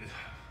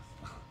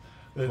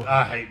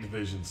 I hate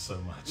divisions so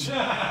much.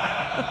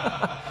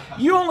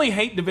 You only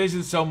hate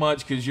divisions so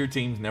much because your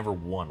team's never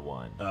won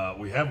one.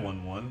 We have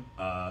won one.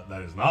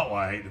 That is not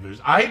why I hate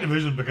divisions. I hate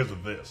divisions because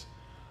of this.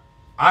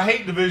 I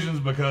hate divisions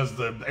because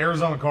the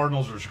Arizona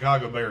Cardinals or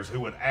Chicago Bears, who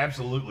would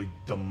absolutely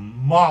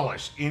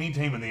demolish any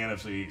team in the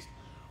NFC East,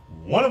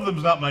 one of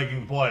them's not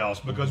making the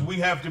playoffs because we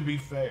have to be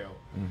fair.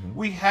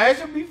 We have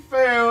to be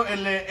fair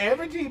and let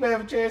every team have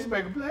a chance to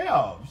make the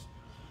playoffs.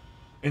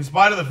 In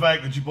spite of the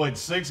fact that you played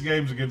 6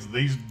 games against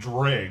these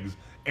dregs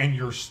and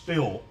you're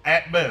still,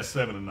 at best,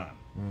 7-9.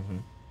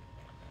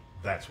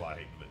 That's why I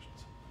hate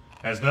divisions.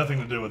 Has nothing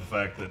to do with the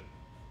fact that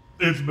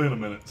it's been a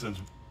minute since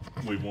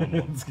we've won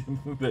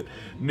one. That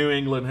New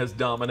England has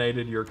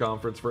dominated your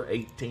conference for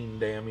 18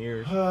 damn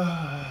years.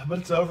 But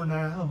it's over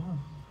now.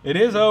 It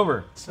is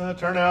over. So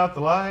turn out the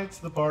lights,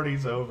 the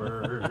party's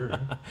over.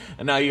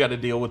 And now you got to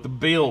deal with the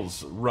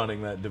Bills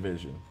running that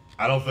division.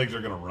 I don't think they're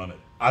going to run it.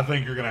 I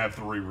think you're going to have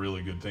 3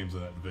 really good teams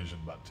in that division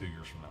about 2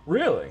 years from now.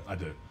 Really? I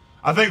do.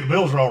 I think the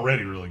Bills are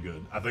already really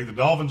good. I think the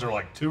Dolphins are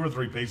like 2 or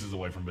 3 pieces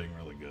away from being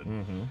really good.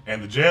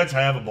 And the Jets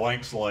have a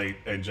blank slate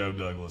and Joe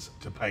Douglas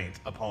to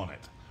paint upon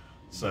it.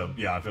 So,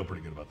 yeah, I feel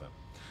pretty good about that.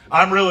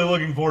 I'm really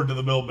looking forward to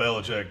the Bill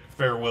Belichick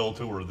farewell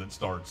tour that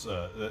starts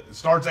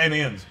and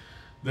ends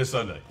this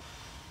Sunday.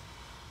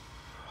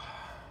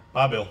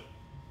 Bye, Bill.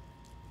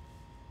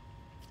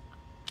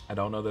 I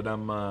don't know that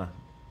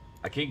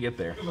I can't get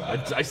there.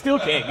 I still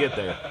can't get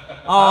there.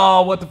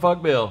 Oh, what the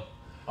fuck, Bill?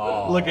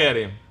 Oh. Look at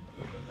him.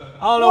 I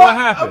don't know what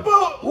happened.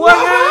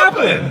 What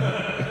happened?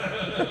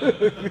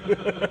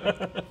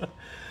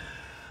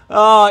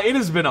 It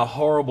has been a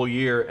horrible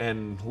year,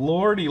 and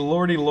lordy,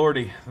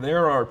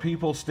 there are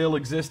people still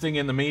existing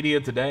in the media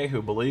today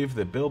who believe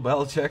that Bill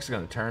Belichick's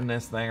going to turn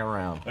this thing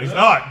around. He's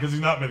not, because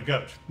he's not been a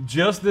coach.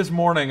 Just this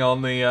morning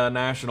on the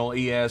national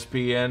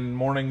ESPN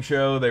morning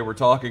show, they were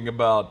talking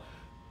about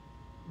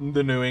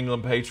the New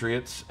England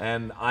Patriots,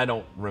 and I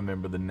don't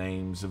remember the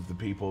names of the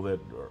people that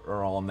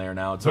are on there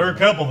now. There are a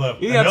couple, though.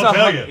 Yeah, they'll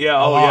tell you.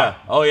 Yeah,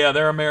 oh yeah,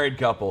 they're a married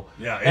couple.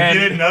 Yeah, if you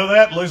didn't know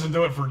that, listen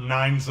to it for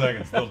 9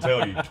 seconds. They'll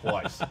tell you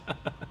twice.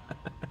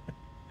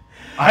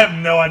 I have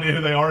no idea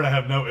who they are, and I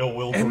have no ill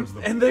will towards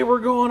them. And they were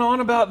going on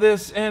about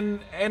this, and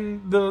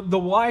the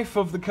wife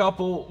of the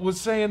couple was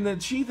saying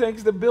that she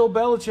thinks that Bill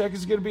Belichick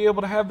is going to be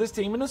able to have this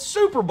team in a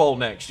Super Bowl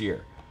next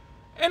year.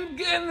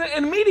 And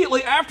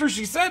immediately after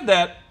she said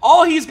that,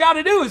 all he's got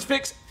to do is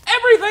fix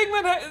everything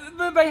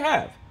that they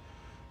have.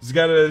 He's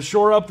got to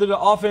shore up the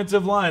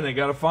offensive line. They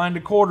got to find a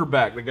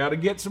quarterback. They got to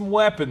get some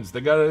weapons. They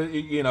got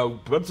to,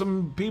 put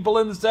some people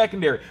in the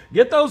secondary.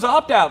 Get those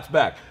opt-outs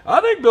back.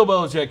 I think Bill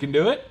Belichick can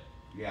do it.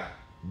 Yeah.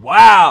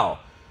 Wow.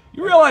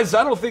 You realize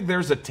I don't think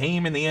there's a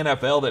team in the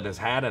NFL that has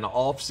had an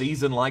off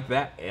season like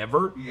that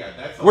ever. Yeah,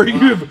 that's a where lot you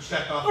to have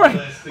check off the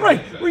list.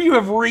 where you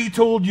have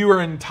retooled your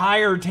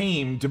entire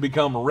team to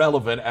become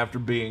relevant after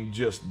being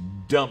just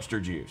dumpster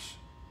juice.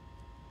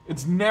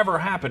 It's never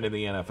happened in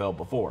the NFL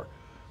before.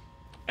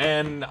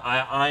 And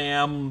I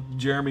am,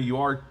 Jeremy, you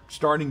are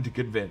starting to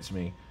convince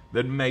me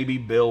that maybe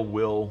Bill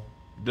will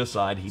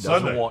decide he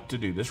doesn't want to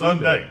do this.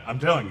 Sunday, I'm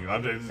telling you.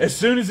 As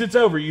soon as it's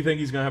over, you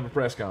think he's going to have a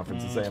press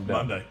conference and say I'm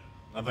done? Monday.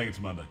 I think it's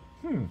Monday.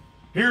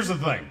 Here's the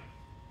thing.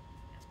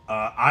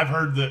 I've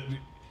heard that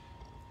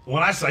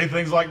when I say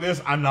things like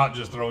this, I'm not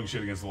just throwing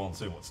shit against the wall and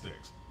seeing what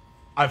sticks.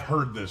 I've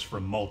heard this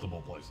from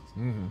multiple places.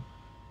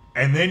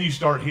 And then you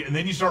start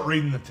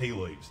reading the tea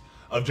leaves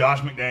of Josh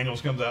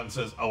McDaniels comes out and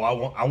says, "Oh,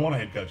 I want a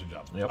head coaching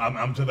job." Yep.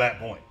 I'm to that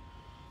point.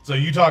 So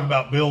you talk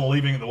about Bill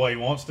leaving it the way he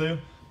wants to.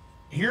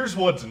 Here's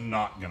what's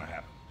not going to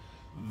happen.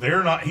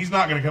 He's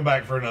not going to come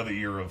back for another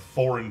year of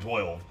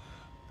 4-12.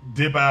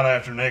 Dip out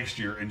after next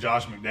year, and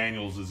Josh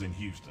McDaniels is in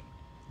Houston.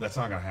 That's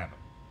not going to happen.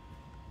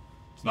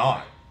 It's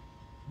not.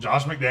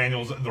 Josh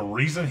McDaniels, the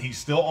reason he's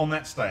still on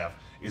that staff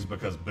is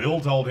because Bill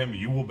told him,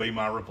 "You will be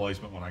my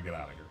replacement when I get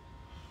out of here."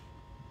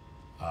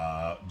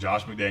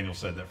 Josh McDaniels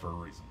said that for a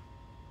reason.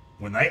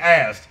 When they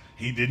asked,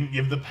 he didn't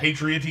give the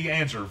patriot-y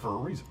answer for a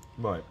reason.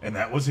 Right. And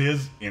that was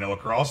his,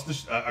 across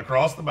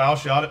the bow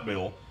shot at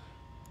Bill.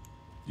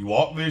 You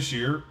walk this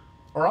year,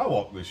 or I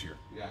walk this year.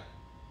 Yeah.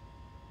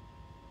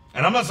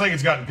 And I'm not saying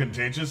it's gotten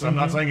contentious. I'm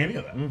not saying any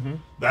of that.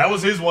 That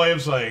was his way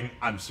of saying,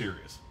 "I'm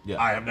serious."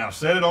 Yeah. I have now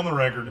said it on the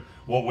record.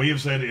 What we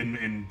have said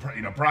in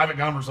private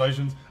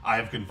conversations, I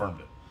have confirmed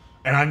it.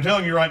 And I'm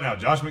telling you right now,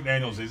 Josh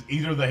McDaniels is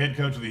either the head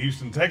coach of the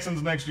Houston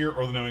Texans next year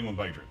or the New England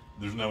Patriots.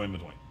 There's no in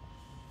between.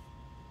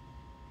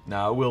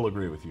 Now, I will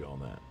agree with you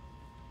on that.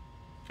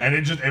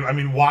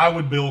 And why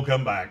would Bill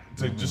come back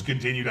to just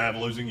continue to have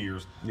losing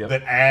years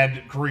that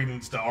add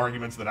credence to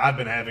arguments that I've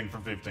been having for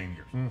 15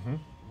 years?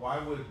 Why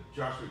would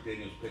Josh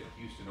McDaniels pick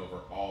Houston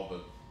over all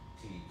the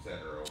teams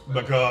that are open?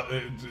 Because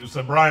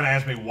so Brian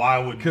asked me why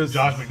would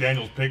Josh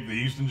McDaniels pick the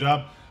Houston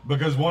job?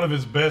 Because one of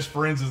his best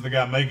friends is the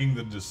guy making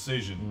the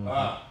decision.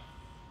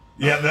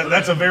 Yeah,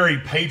 that's a very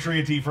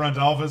patriot-y front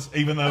office.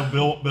 Even though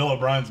Bill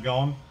O'Brien's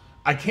gone,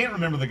 I can't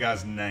remember the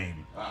guy's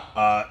name.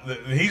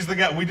 He's the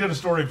guy. We did a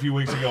story a few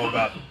weeks ago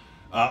about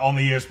on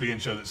the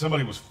ESPN show that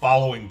somebody was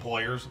following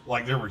players.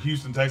 Like there were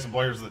Houston Texans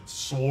players that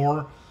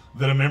swore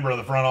that a member of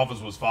the front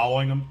office was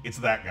following them. It's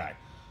that guy.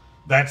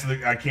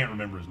 I can't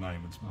remember his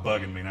name. It's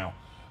bugging me now.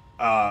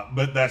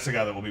 But that's the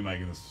guy that will be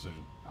making this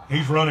decision.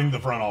 He's running the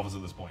front office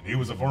at this point. He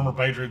was a former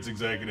Patriots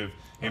executive.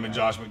 Him and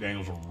Josh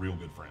McDaniels are real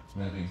good friends.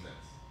 That makes sense.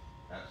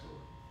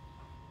 Absolutely.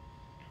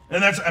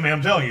 And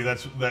I'm telling you,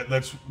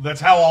 that's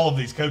how all of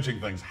these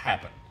coaching things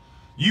happen.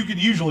 You can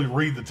usually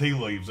read the tea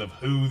leaves of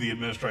who the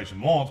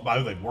administration wants by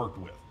who they've worked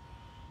with.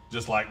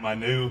 Just like my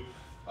new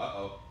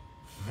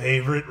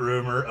favorite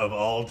rumor of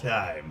all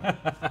time.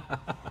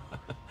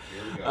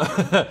 Here we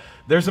go.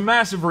 There's a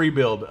massive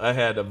rebuild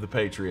ahead of the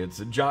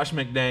Patriots. Josh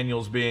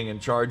McDaniels being in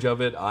charge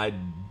of it, I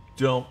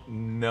don't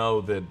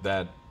know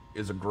that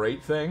is a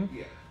great thing.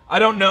 Yeah. I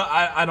don't know.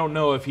 I don't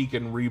know if he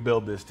can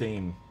rebuild this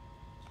team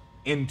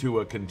into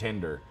a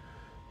contender.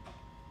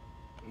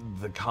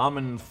 The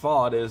common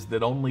thought is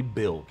that only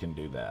Bill can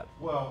do that.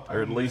 Well,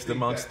 or at least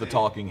amongst the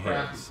talking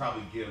heads. Would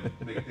probably give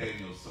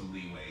McDaniels some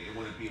leeway. It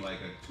wouldn't be like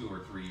a 2 or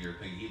 3 year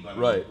thing. He'd let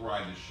him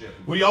ride the ship.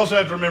 Well, you also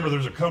have to remember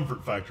there's a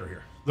comfort factor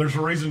here. There's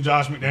a reason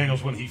Josh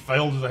McDaniels, when he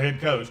failed as a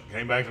head coach,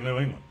 came back to New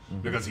England.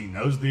 Because he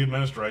knows the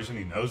administration,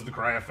 he knows the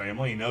Kraft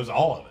family, he knows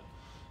all of it.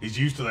 He's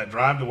used to that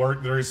drive to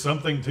work. There is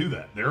something to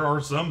that. There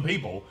are some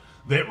people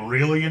that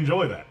really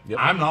enjoy that. Yep.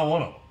 I'm not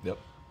one of them. Yep.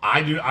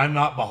 I'm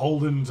not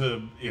beholden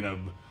to,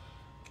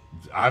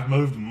 I've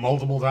moved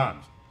multiple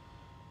times.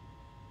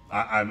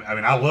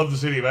 I love the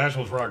city of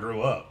Asheville. It's where I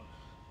grew up.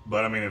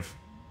 But, if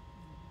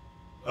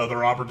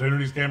other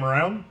opportunities came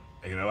around,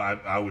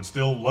 I would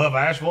still love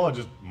Asheville. I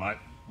just might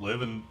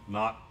live and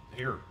not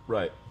here.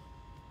 Right.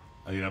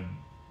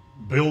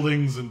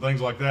 Buildings and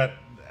things like that,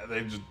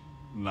 they just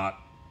not...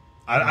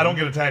 I don't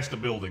get attached to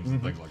buildings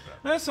and things like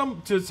that.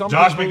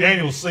 Josh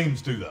McDaniels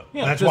seems to, though.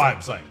 Yeah, that's why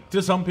I'm saying that.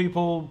 To some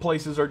people,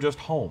 places are just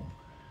home.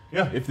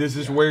 Yeah. If this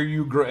is where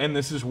you grew, and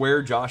this is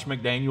where Josh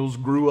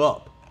McDaniels grew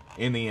up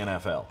in the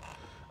NFL.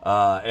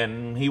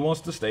 And he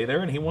wants to stay there,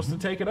 and he wants to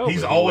take it over.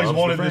 He's He always loves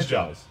wanted the this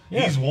job. franchise.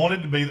 Yeah. He's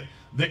wanted to be.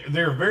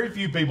 There are very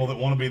few people that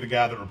want to be the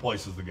guy that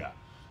replaces the guy.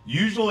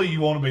 Usually,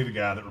 you want to be the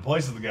guy that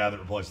replaces the guy that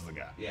replaces the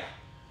guy. Yeah.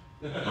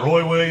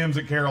 Roy Williams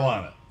at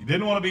Carolina. You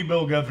didn't want to be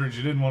Bill Guthridge.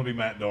 You didn't want to be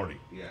Matt Doherty.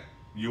 Yeah.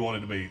 You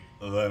wanted to be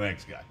the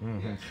next guy.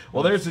 Yeah.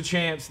 Well, there's a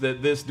chance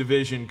that this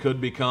division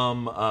could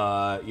become,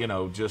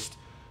 just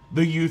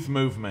the youth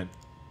movement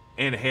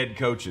and head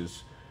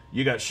coaches.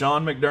 You got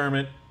Sean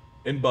McDermott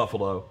in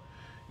Buffalo.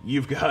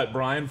 You've got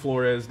Brian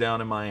Flores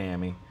down in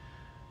Miami.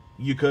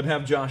 You could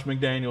have Josh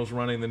McDaniels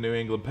running the New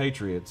England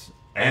Patriots.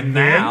 And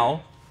then-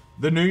 now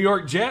the New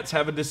York Jets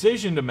have a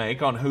decision to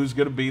make on who's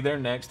going to be their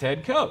next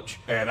head coach.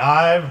 And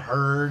I've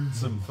heard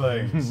some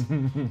things,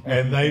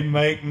 and they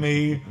make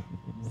me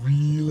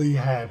really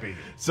happy.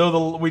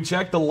 So we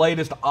checked the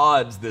latest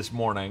odds this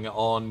morning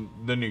on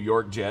the New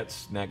York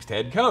Jets' next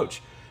head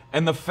coach.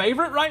 And the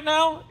favorite right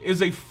now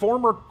is a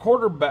former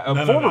quarterback,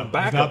 No,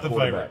 backup he's not the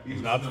quarterback. favorite.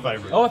 He's not the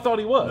favorite. Oh, I thought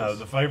he was. No,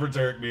 the favorite's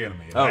Eric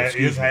Bieniemy. Oh,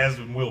 excuse me. Has,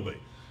 and will be.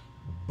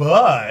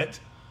 But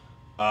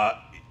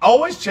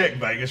always check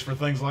Vegas for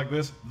things like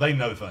this. They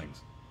know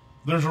things.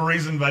 There's a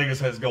reason Vegas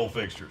has gold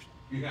fixtures.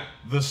 Yeah.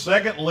 The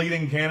second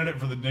leading candidate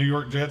for the New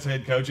York Jets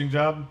head coaching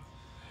job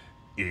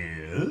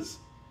is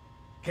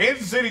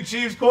Kansas City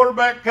Chiefs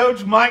quarterback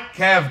coach Mike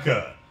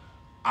Kafka.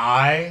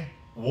 I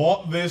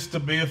want this to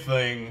be a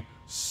thing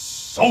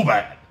so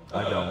bad.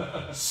 I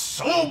don't.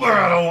 So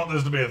bad I want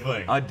this to be a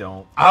thing. I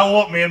don't. I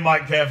want me and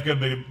Mike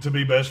Kafka to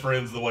be best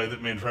friends the way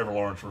that me and Trevor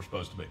Lawrence were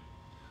supposed to be.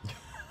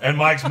 And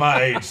Mike's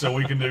my age, so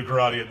we can do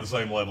karate at the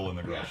same level in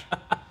the garage.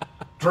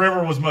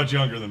 Trevor was much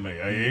younger than me.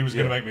 He was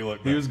going to make me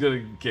look bad. He was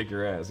going to kick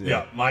your ass.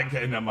 Yeah, Mike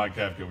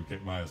Kafka would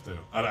kick my ass too.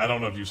 I don't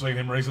know if you've seen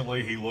him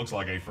recently. He looks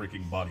like a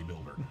freaking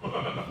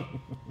bodybuilder.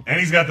 And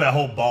he's got that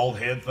whole bald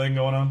head thing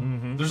going on.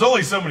 Mm-hmm. There's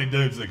only so many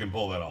dudes that can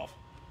pull that off.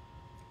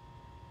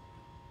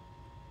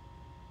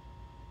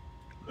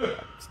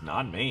 It's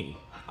not me.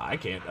 I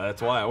can't.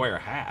 That's why I wear a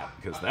hat,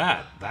 because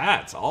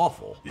that's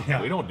awful.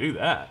 Yeah. We don't do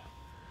that.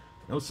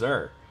 No,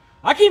 sir.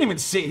 I can't even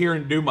sit here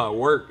and do my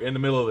work in the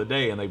middle of the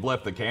day, and they've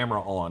left the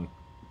camera on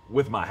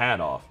with my hat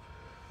off.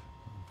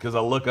 Because I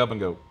look up and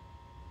go,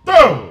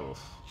 Oh,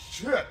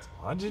 shit.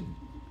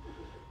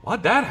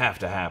 why'd that have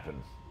to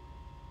happen?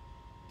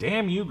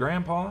 Damn you,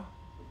 Grandpa.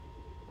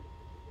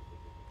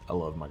 I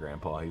love my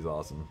grandpa. He's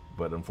awesome.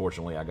 But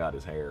unfortunately, I got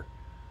his hair.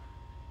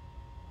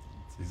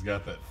 He's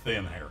got that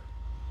thin hair.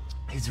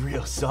 He's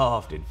real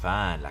soft and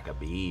fine like a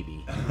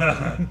baby.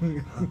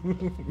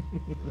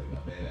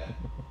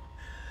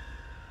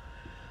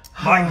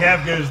 Mike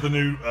Kafka is the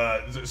new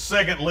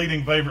second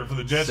leading favorite for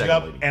the Jets Second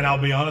job. leading And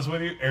I'll be honest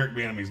with you, Eric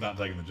Bieniemy's not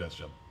taking the Jets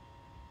job.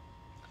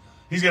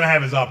 He's going to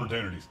have his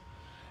opportunities.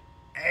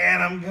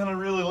 And I'm going to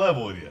really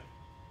level with you.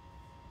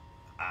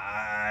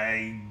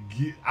 I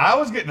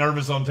always get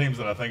nervous on teams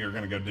that I think are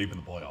going to go deep in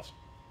the playoffs.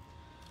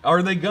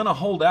 Are they gonna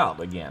hold out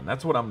again?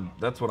 That's what I'm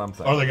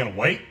thinking. Are they going to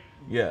wait?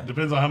 Yeah.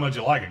 Depends on how much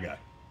you like a guy.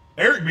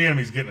 Eric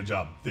Bieniemy's getting a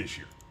job this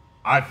year.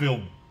 I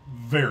feel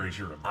very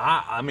sure of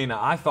that. I mean,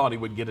 I thought he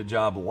would get a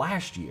job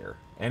last year,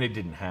 and it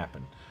didn't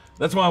happen.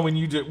 That's why when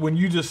you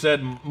just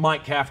said,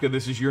 Mike Kafka,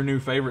 this is your new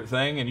favorite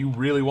thing, and you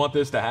really want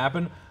this to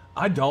happen,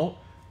 I don't.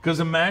 Because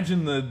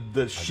imagine the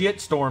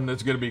shitstorm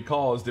that's going to be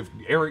caused if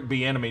Eric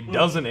Bieniemy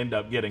doesn't end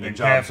up getting a And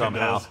job Kafka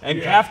somehow, does. and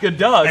Yeah. Kafka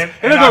does, And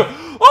they go,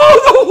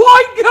 "Oh, the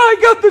white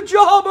guy got the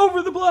job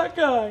over the black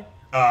guy."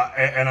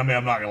 And I mean,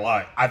 I'm not going to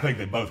lie. I think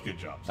they both get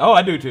jobs. Oh,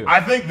 I do too.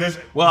 I think this.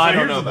 Well, so I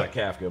don't here's know the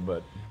about thing. Kafka,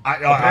 but I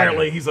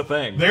apparently do. he's a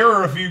thing. There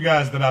are a few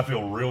guys that I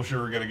feel real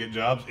sure are going to get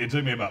jobs. It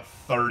took me about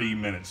 30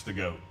 minutes to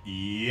go,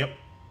 yep,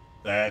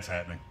 that's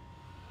happening.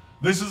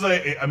 This is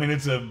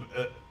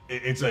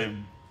it's a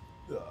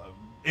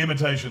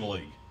imitation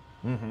league.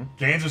 Mm-hmm.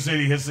 Kansas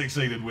City has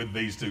succeeded with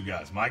these two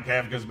guys. Mike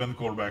Kafka has been the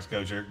quarterback's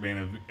coach. Eric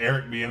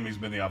Bieniemy's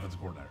been the offensive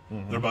coordinator.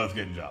 Mm-hmm. They're both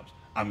getting jobs.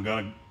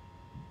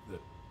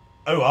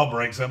 I'll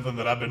break something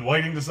that I've been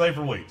waiting to say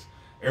for weeks.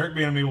 Eric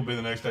Bieniemy will be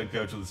the next head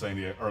coach of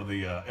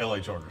the LA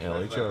Chargers.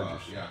 LA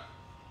Chargers. Yeah.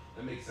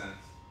 That makes sense.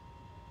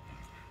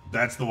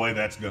 That's the way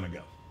that's going to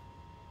go.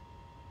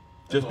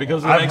 Just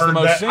because it I've makes the heard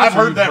most that. sense.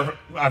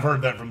 I've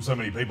heard that from so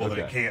many people that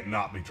it Okay. can't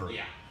not be true.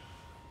 Yeah.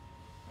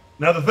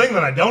 Now, the thing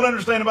that I don't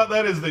understand about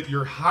that is that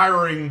you're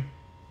hiring.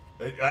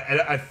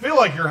 I feel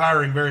like you're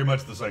hiring very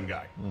much the same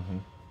guy.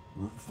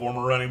 Mm-hmm.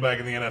 Former running back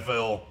in the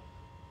NFL,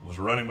 was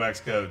a running backs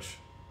coach,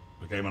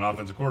 became an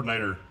offensive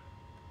coordinator,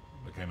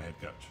 became a head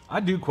coach. I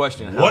do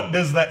question how. What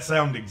does that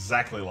sound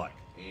exactly like?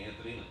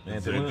 Anthony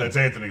Lynn. That's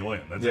Anthony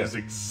Lynn. That's Yeah. his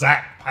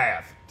exact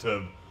path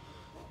to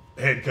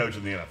head coach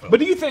in the NFL. But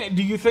do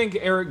you think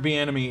Eric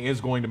Bieniemy is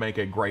going to make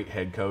a great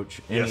head coach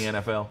in Yes. the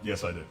NFL?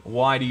 Yes, I do.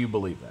 Why do you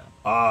believe that?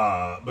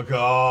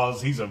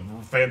 Because he's a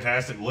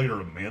fantastic leader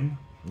of men.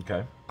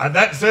 Okay.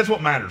 That's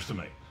what matters to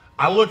me.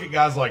 I look at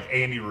guys like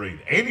Andy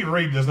Reid. Andy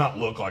Reid does not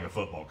look like a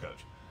football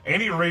coach.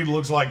 Andy Reid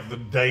looks like the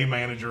day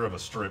manager of a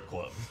strip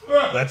club.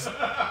 That's,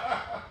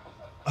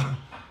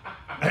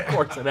 Of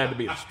course, it had to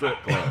be a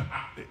strip club.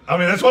 I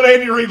mean, that's what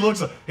Andy Reid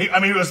looks like.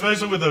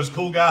 Especially with those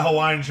cool guy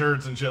Hawaiian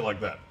shirts and shit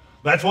like that.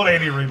 That's what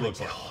Andy Reid looks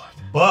like.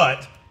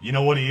 But you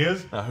know what he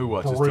is? Who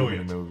watches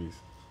Brilliant. too many movies?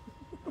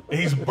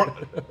 He's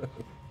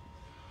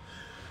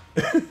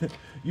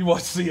You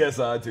watch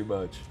CSI too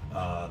much.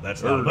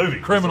 that's not a movie.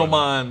 Criminal That's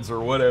Minds or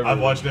whatever. I've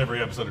watched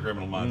every episode of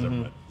Criminal Minds ever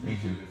made.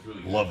 It's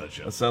really good. Love that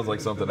show. That sounds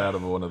like something out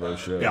of one of those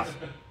shows. Yeah.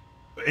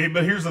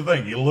 But here's the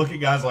thing. You look at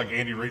guys like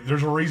Andy Reid.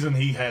 There's a reason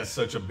he has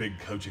such a big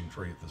coaching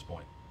tree at this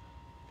point.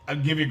 I'll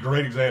give you a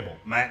great example.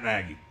 Matt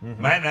Nagy.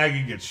 Matt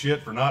Nagy gets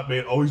shit for not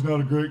being, he's not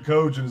a great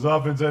coach and his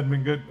offense hasn't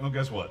been good. Well,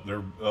 guess what?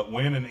 They're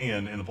win and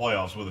in the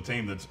playoffs with a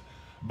team that's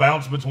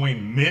bounced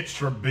between Mitch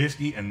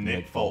Trubisky and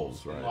Nick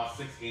Foles. They lost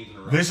 6 games in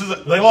a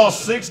row. They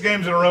lost 6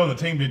 games in a row and the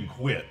team didn't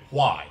quit.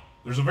 Why?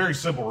 There's a very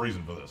simple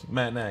reason for this.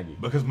 Matt Nagy.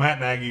 Because Matt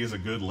Nagy is a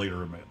good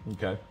leader of men.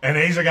 Okay. And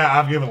he's a guy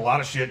I've given a lot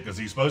of shit because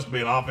he's supposed to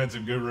be an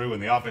offensive guru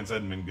and the offense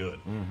hasn't been good.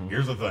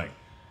 Here's the thing.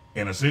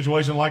 In a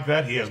situation like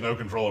that, he has no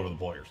control over the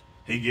players.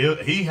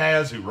 He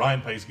has who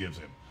Ryan Pace gives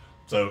him.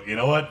 So, you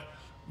know what?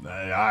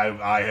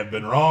 I have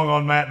been wrong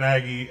on Matt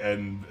Nagy,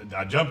 and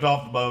I jumped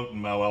off the boat,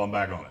 and well, I'm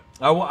back on it.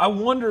 I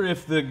wonder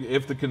if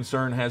the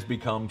concern has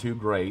become too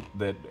great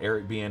that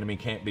Eric Bieniemy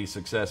can't be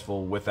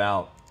successful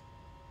without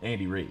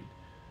Andy Reid.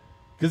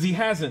 Because he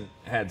hasn't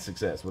had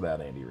success without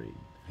Andy Reid.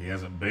 He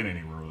hasn't been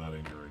anywhere without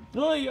Andy Reid.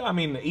 Well, I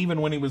mean,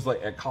 even when he was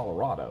like at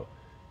Colorado,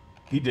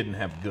 he didn't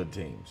have good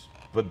teams.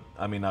 But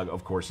I mean,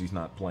 of course, he's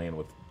not playing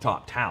with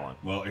top talent.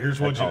 Well, here's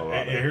what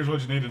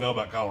you need to know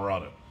about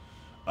Colorado.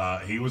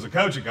 He was a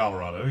coach at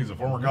Colorado. He's a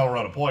former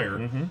Colorado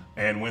player,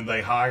 and when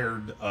they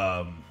hired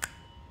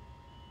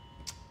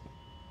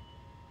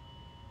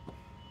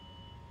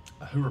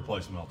who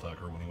replaced Mel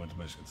Tucker when he went to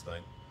Michigan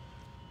State?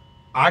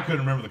 I couldn't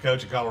remember the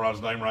coach of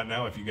Colorado's name right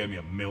now if you gave me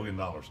 $1 million.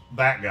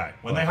 That guy.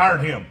 When they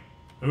hired him,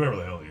 whoever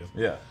the hell he is,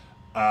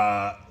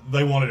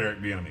 they wanted Eric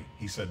Bieniemy.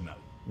 He said no.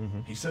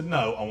 He said,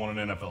 no, I want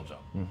an NFL job.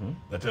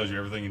 That tells you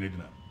everything you need to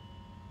know.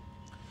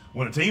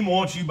 When a team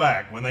wants you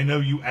back, when they know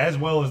you as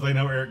well as they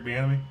know Eric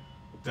Bieniemy,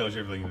 it tells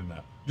you everything you need to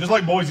know. Just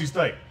like Boise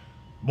State.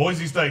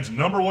 Boise State's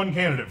 #1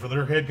 candidate for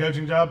their head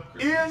coaching job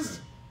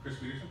is... Chris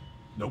Peterson?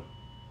 Nope.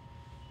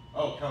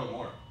 Oh, Kellen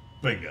Moore.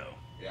 Bingo.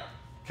 Yeah.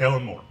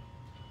 Kellen Moore.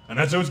 And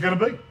that's who it's going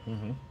to be.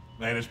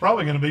 And it's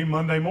probably going to be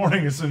Monday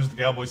morning as soon as the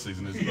Cowboys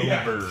season is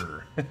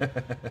over.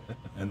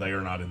 And they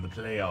are not in the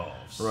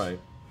playoffs. Right.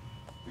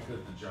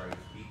 Because the Giants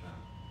beat them.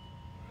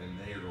 And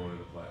they are going to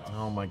the playoffs.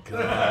 Oh, my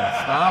God.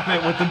 Stop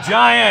it with the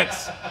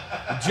Giants.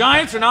 The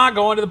Giants are not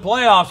going to the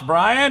playoffs,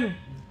 Brian.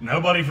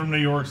 Nobody from New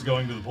York's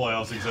going to the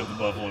playoffs except the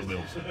Buffalo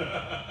Bills.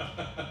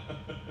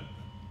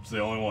 It's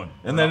the only one.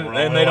 And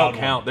they don't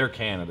count. They're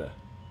Canada.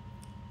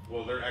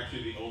 Well, they're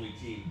actually the only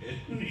team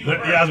in New York.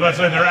 Yeah, I was about to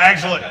say, they're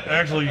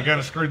actually you kind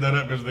of screwed that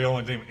up because they're the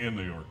only team in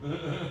New York.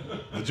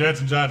 The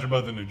Jets and Giants are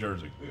both in New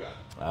Jersey.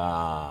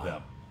 Yeah.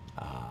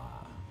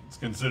 It's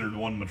considered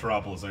one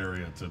metropolis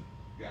area to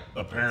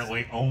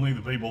apparently only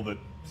the people that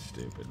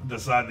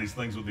decide these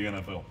things with the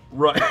NFL.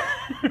 Right.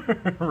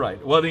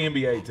 Right. Well, the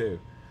NBA, too.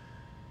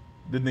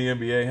 Didn't the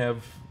NBA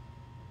have...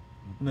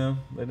 No,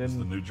 they didn't. It's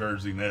the New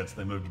Jersey Nets.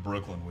 They moved to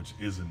Brooklyn, which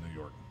is in New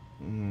York.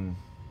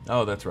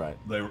 Oh, that's right.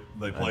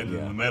 They played in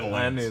the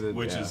Meadowlands,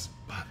 which is...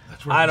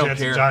 That's where I the don't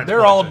Jets care. and Giants They're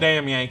play all to.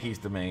 damn Yankees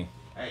to me.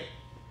 Hey,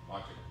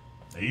 watch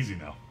it. Easy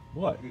now.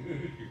 What? You're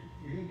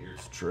in here.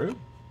 It's true.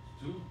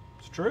 Too.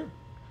 It's true.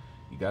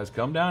 You guys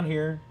come down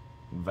here,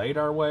 invade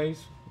our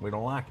ways. We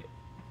don't like it.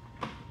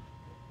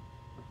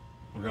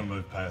 We're going to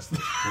move past this.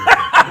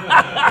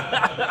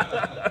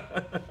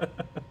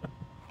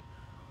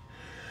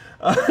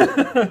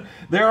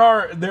 There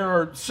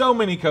are so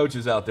many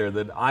coaches out there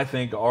that I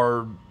think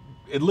are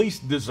at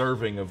least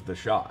deserving of the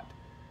shot.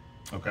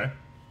 Okay.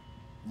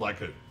 Like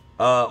who?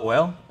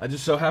 Well, I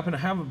just so happen to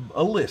have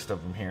a list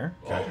of them here.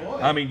 Okay. Oh,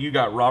 boy. I mean, you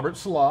got Robert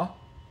Salah,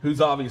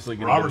 who's obviously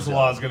going to Robert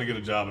Salah is going to get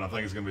a job, and I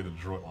think it's going to be the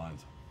Detroit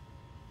Lions.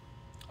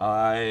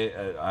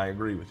 I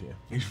agree with you.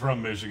 He's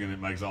from Michigan.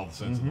 It makes all the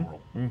sense in the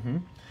world.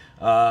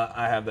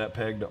 I have that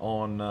pegged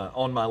on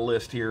my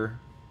list here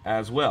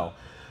as well.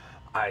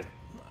 I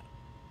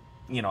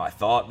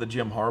thought the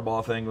Jim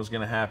Harbaugh thing was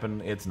going to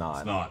happen. It's not.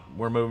 It's not.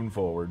 We're moving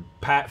forward.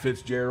 Pat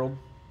Fitzgerald.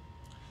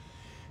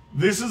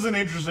 This is an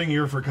interesting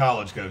year for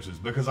college coaches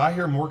because I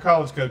hear more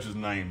college coaches'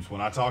 names when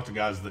I talk to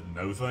guys that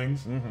know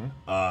things.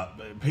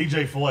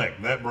 PJ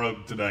Fleck, that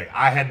broke today.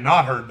 I had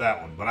not heard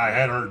that one, but I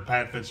had heard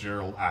Pat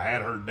Fitzgerald. I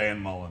had heard Dan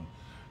Mullen.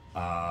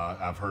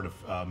 I've heard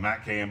of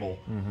Matt Campbell.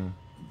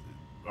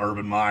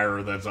 Urban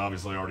Meyer, that's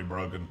obviously already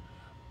broken.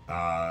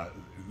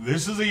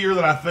 This is a year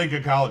that I think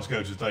a college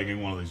coach is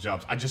taking one of these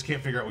jobs. I just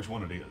can't figure out which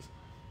one it is.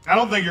 I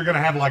don't think you're going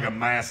to have like a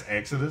mass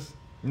exodus.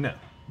 No.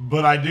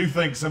 But I do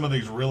think some of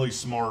these really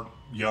smart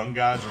young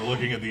guys are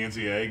looking at the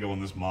NCAA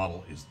going, this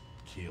model is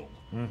killed.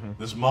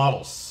 This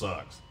model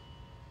sucks.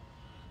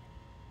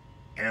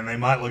 And they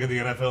might look at the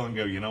NFL and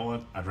go, you know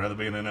what? I'd rather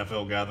be an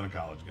NFL guy than a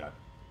college guy.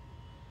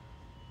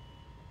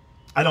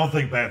 I don't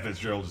think Pat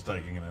Fitzgerald is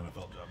taking an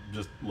NFL job.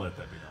 Just let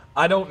that be known.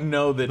 I don't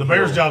know that The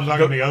Bears' job's not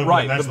going to be open,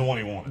 and that's the one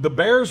he wanted. The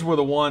Bears were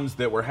the ones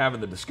that were having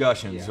the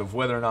discussions of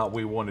whether or not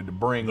we wanted to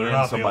bring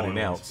in somebody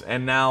else.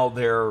 And now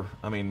they're,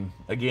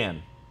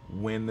 again,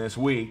 win this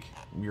week,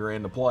 you're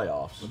in the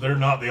playoffs. They're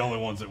not the only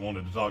ones that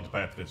wanted to talk to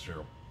Pat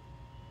Fitzgerald.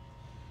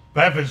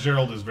 Pat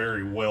Fitzgerald is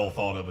very well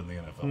thought of in the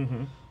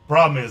NFL.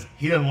 Problem is,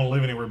 he doesn't want to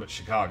live anywhere but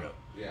Chicago.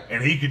 Yeah.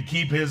 And he could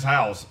keep his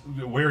house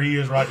where he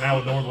is right now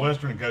with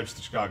Northwestern and coach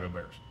the Chicago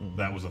Bears.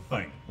 That was a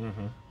thing.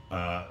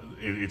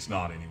 It's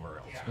not anywhere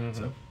else.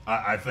 So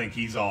I think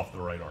he's off the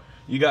radar.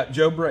 You got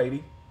Joe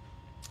Brady,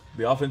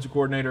 the offensive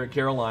coordinator at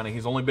Carolina.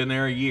 He's only been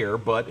there a year,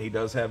 but he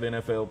does have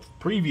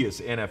previous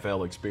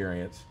NFL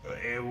experience.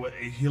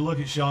 You look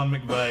at Sean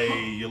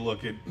McVay, you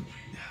look at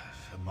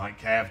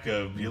Mike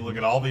Kafka, you look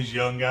at all these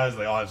young guys,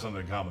 they all have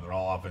something in common. They're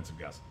all offensive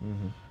guys.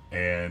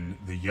 And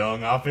the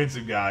young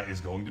offensive guy is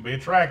going to be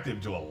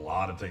attractive to a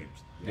lot of teams.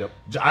 Yep.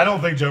 I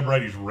don't think Joe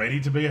Brady's ready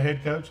to be a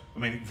head coach. I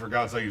mean, for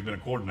God's sake, he's been a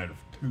coordinator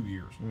for 2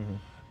 years.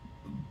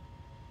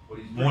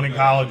 One in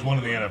college, one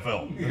in the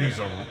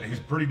NFL. He's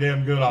pretty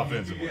damn good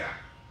offensively. Yeah.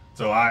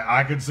 So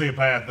I could see a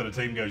path that a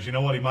team goes, you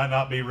know what, he might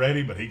not be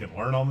ready, but he can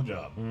learn on the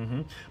job.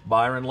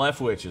 Byron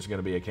Leftwich is going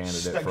to be a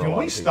candidate for a Can lot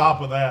we of people.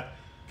 stop with that?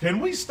 Can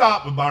we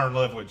stop with Byron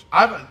Leftwich?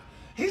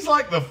 He's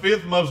like the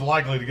 5th most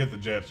likely to get the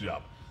Jets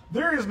job.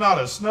 There is not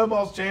a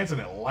snowball's chance in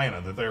Atlanta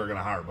that they are going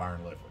to hire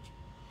Byron Leftwich.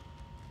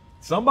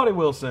 Somebody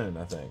will soon,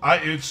 I think.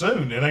 It's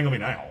soon. It ain't going to be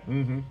now.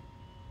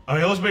 I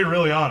mean, let's be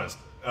really honest.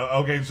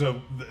 Okay,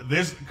 so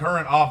this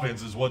current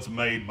offense is what's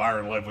made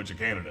Byron Leftwich a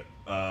candidate.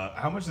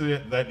 How much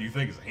of that do you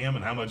think is him,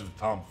 and how much is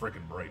Tom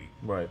frickin' Brady?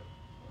 Right.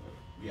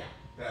 Yeah.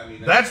 I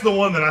mean, That's the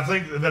one that I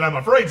think that I'm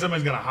afraid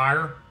somebody's going to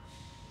hire,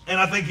 and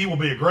I think he will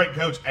be a great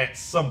coach at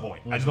some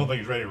point. I just don't think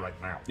he's ready right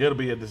now. It'll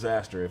be a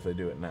disaster if they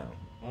do it now.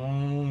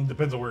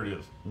 Depends on where it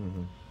is.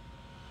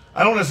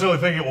 I don't necessarily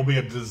think it will be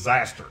a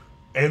disaster.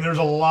 And there's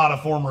a lot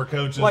of former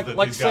coaches that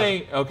Like these say,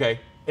 guys. okay,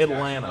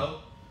 Atlanta.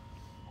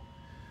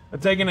 I'm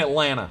taking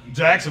Atlanta.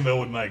 Jacksonville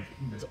would make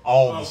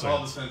all the all the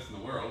sense. sense in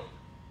the world.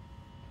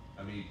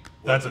 I mean,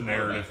 That's a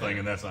narrative thing,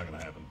 and that's not going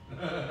to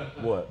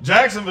happen. What?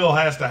 Jacksonville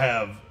has to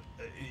have.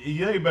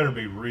 They better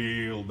be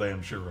real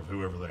damn sure of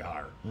whoever they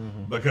hire,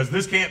 because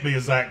this can't be a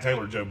Zach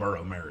Taylor Joe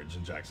Burrow marriage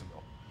in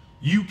Jacksonville.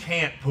 You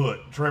can't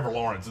put Trevor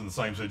Lawrence in the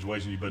same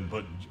situation you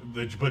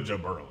put Joe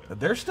Burrow in.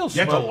 There's still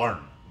You have to smoke. learn.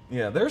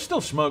 Yeah, there's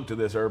still smoke to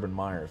this Urban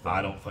Meyer thing.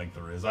 I don't think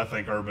there is. I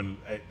think Urban.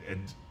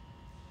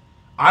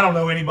 I don't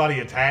know anybody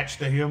attached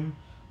to him,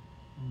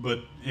 but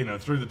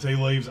through the tea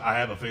leaves, I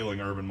have a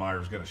feeling Urban Meyer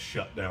is going to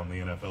shut down the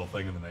NFL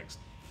thing in the next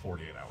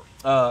 48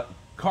 hours.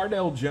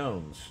 Cardell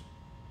Jones,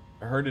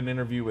 I heard an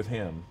interview with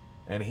him,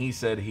 and he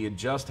said he had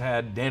just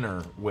had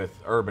dinner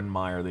with Urban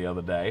Meyer the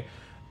other day,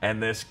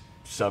 and this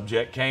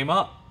subject came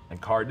up. And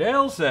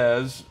Cardell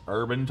says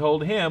Urban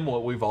told him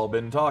what we've all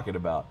been talking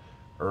about.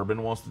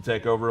 Urban wants to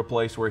take over a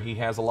place where he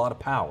has a lot of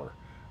power.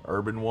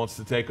 Urban wants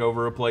to take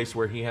over a place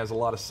where he has a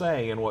lot of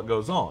say in what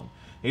goes on.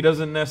 He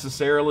doesn't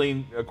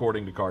necessarily,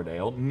 according to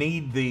Cardell,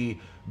 need the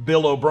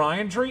Bill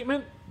O'Brien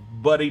treatment,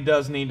 but he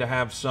does need to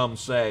have some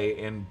say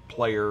in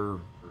player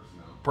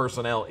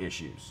personnel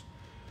issues.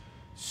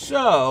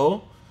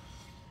 So,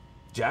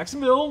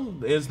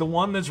 Jacksonville is the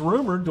one that's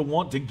rumored to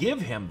want to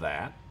give him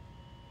that.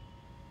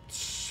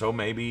 So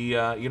maybe,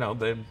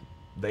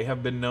 they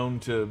have been known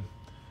to,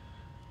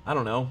 I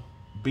don't know,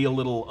 be a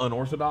little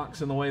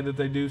unorthodox in the way that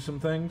they do some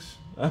things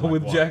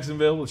with what?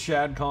 Jacksonville, with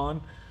Shad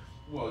Khan.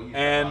 Well,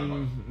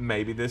 And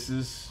maybe this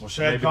is. Well,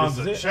 Shad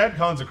maybe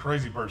Khan's a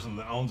crazy person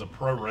that owns a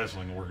pro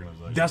wrestling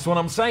organization. That's what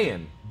I'm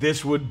saying.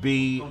 This would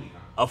be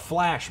a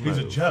flash move.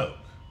 He's a joke.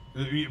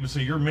 So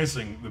you're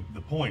missing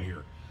the point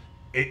here.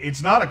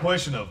 It's not a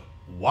question of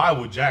why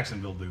would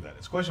Jacksonville do that.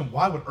 It's a question of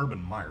why would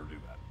Urban Meyer do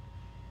that.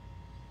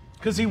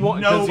 Because he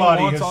Nobody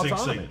wants has autonomy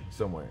succeeded.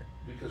 somewhere.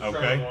 because Okay.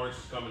 Trevor Lawrence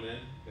is coming in,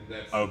 and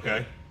that's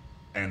Okay.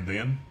 And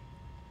then?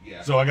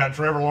 yeah. So I got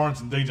Trevor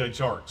Lawrence and DJ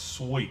Chark.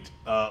 Sweet.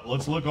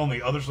 Let's look on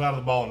the other side of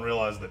the ball and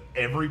realize that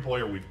every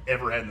player we've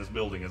ever had in this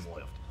building has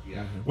left.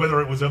 yeah, Whether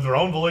it was of their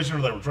own volition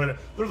or they were traded.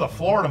 They're the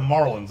Florida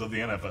Marlins of the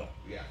NFL.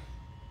 yeah.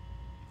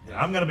 And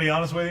I'm going to be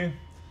honest with you.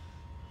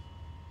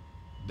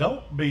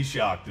 Don't be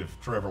shocked if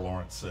Trevor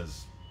Lawrence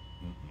says,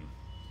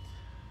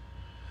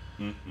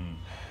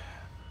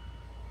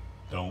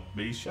 Don't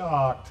be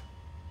shocked.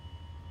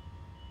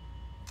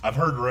 I've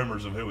heard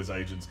rumors of who his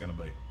agent's going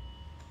to be.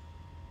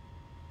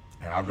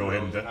 And I'll go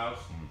ahead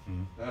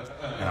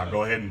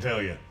and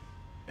tell you,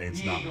 it's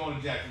He not. ain't going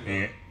to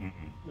Jacksonville.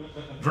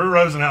 Drew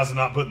Rosenhaus is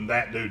not putting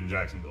that dude in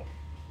Jacksonville.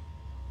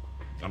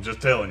 I'm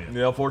just telling you.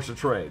 They'll force a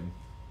trade.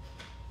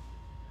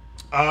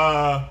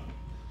 Uh,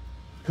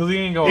 Because he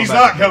ain't going He's back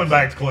not to coming Clemson.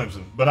 back to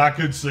Clemson, but I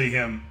could see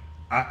him.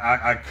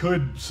 I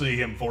could see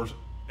him force.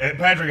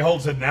 Patrick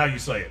Holt said, "Now you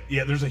say it."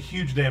 Yeah, there's a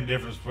huge damn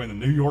difference between the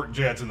New York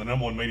Jets and the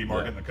number one media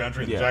market in the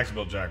country and Yeah. the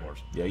Jacksonville Jaguars.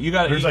 Yeah, you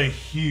got. There's a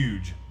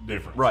huge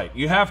difference. Right.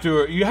 You have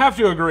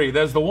to agree.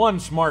 That's the one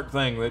smart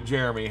thing that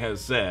Jeremy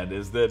has said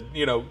is that,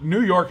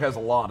 New York has a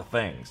lot of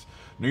things.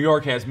 New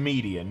York has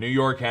media. New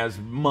York has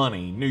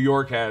money. New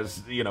York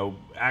has,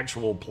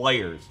 actual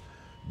players.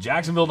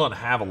 Jacksonville doesn't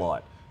have a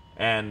lot.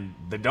 And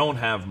they don't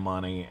have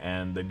money,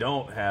 and they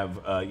don't have,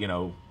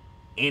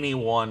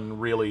 anyone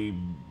really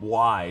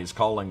wise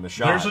calling the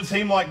shots. There's a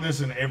team like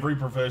this in every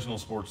professional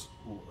sports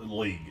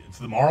league. It's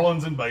the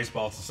Marlins in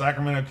baseball. It's the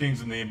Sacramento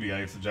Kings in the NBA.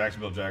 It's the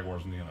Jacksonville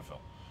Jaguars in the NFL.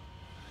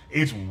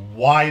 It's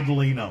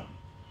widely known.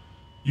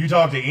 You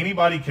talk to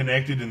anybody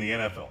connected in the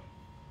NFL,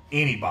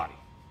 anybody,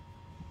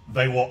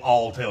 they will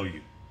all tell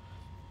you.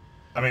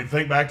 I mean,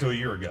 think back to a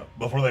year ago,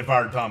 before they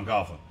fired Tom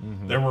Coughlin.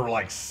 There were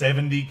like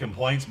 70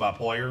 complaints by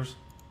players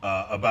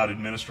about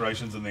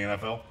administrations in the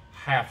NFL.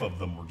 Half of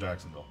them were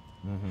Jacksonville.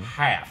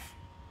 Half.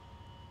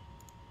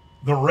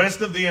 The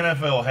rest of the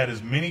NFL had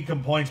as many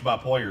complaints by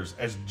players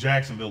as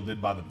Jacksonville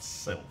did by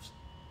themselves.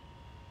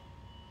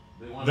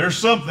 There's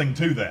something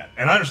to that.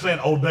 And I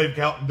understand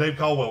Dave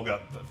Caldwell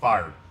got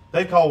fired.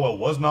 Dave Caldwell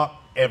was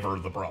not ever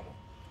the problem.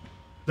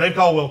 Dave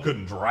Caldwell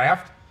couldn't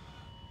draft,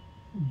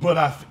 but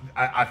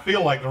I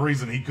feel like the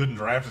reason he couldn't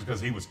draft is because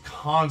he was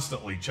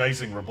constantly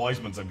chasing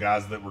replacements of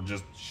guys that were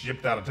just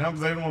shipped out of town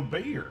because they didn't want to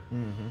be here.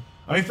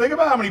 I mean, think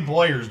about how many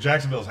players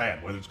Jacksonville's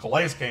had, whether it's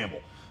Calais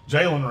Campbell,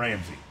 Jalen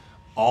Ramsey,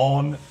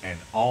 on and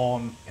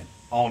on and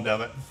on down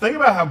that. Think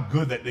about how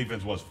good that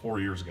defense was 4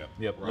 years ago.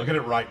 Yep. Look at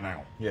it right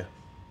now. Yeah.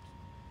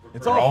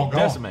 It's They're all gone.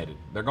 decimated.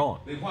 They're gone.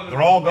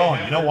 They're all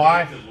gone. You know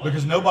why?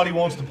 Because nobody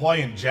wants to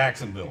play in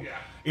Jacksonville.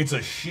 It's a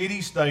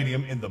shitty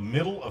stadium in the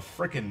middle of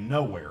freaking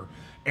nowhere,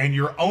 and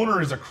your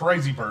owner is a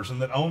crazy person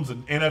that owns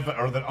an NFL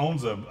or that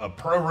owns a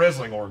pro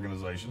wrestling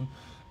organization,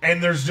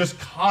 and there's just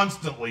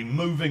constantly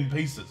moving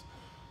pieces.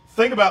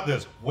 Think about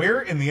this.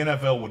 Where in the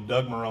NFL would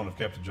Doug Marrone have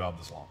kept a job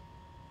this long?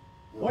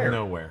 Where?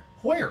 Nowhere.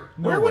 Where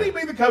would he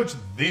be the coach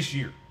this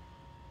year?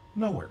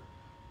 Nowhere.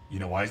 You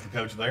know why he's the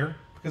coach there?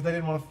 Because they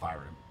didn't want to fire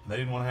him. They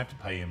didn't want to have to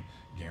pay him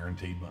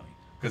guaranteed money.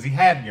 Because he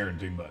had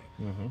guaranteed money.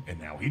 And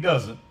now he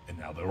doesn't, and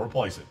now they'll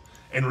replace it.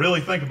 And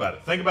really think about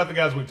it. Think about the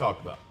guys we've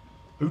talked about.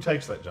 Who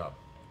takes that job?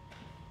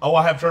 Oh,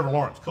 I have Trevor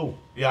Lawrence. Cool.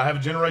 Yeah, I have a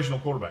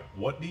generational quarterback.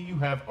 What do you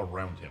have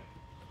around him?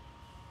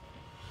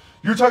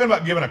 You're talking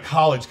about giving a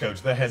college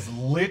coach that has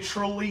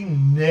literally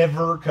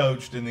never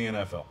coached in the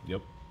NFL.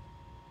 Yep.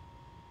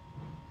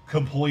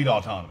 Complete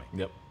autonomy.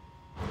 Yep.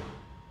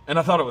 And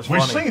I thought it was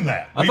funny. We've seen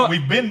that.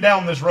 We've been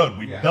down this road.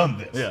 We've done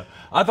this. Yeah.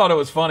 I thought it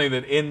was funny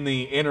that in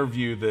the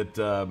interview that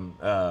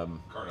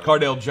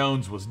Cardale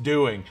Jones was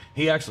doing,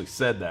 he actually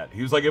said that.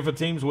 He was like, if a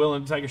team's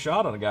willing to take a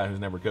shot on a guy who's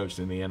never coached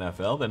in the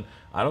NFL, then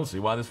I don't see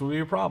why this would be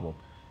a problem.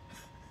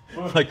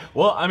 Like,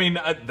 well, I mean,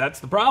 that's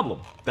the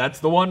problem. That's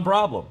the one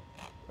problem.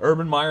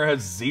 Urban Meyer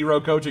has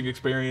zero coaching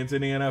experience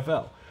in the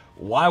NFL.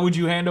 Why would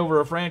you hand over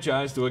a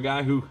franchise to a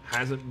guy who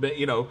hasn't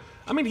been,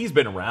 I mean, he's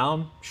been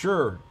around,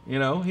 sure.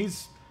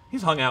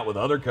 He's hung out with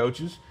other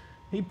coaches.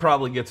 He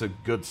probably gets a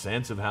good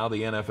sense of how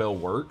the NFL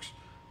works.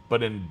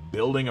 But in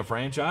building a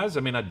franchise, I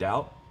mean, I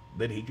doubt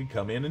that he could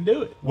come in and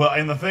do it. Well,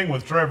 and the thing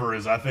with Trevor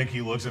is I think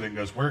he looks at it and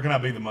goes, where can I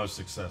be the most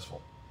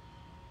successful?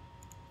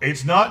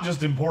 It's not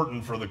just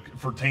important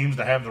for teams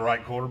to have the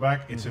right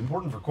quarterback. It's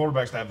important for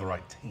quarterbacks to have the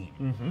right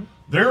team.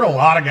 There are a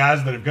lot of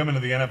guys that have come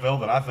into the NFL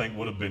that I think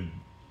would have been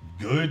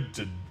good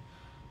to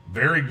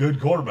very good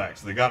quarterbacks.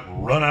 They got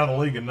run out of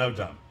the league in no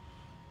time.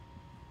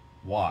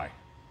 Why?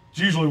 It's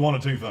usually one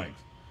of two things.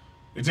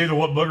 It's either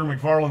what Booger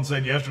McFarland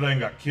said yesterday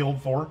and got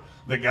killed for,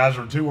 that guys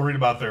are too worried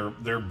about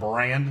their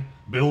brand,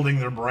 building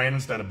their brand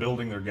instead of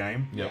building their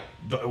game,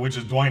 which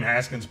is Dwayne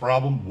Haskins'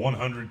 problem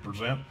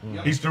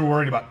 100%. He's too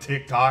worried about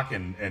TikTok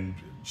and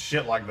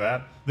shit like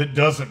that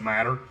doesn't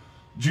matter.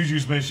 Juju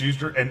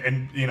Smith-Schuster,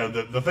 and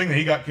the thing that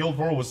he got killed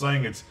for was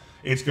saying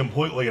it's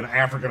completely an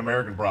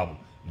African-American problem.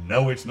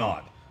 No, it's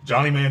not.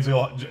 Johnny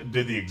Manziel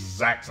did the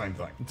exact same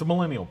thing. It's a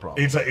millennial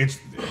problem. It's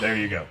there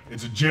you go.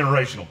 It's a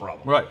generational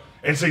problem. Right.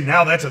 And see,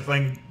 now that's a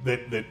thing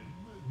that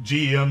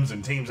GMs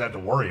and teams have to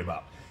worry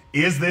about.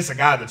 Is this a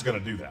guy that's going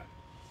to do that?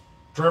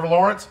 Trevor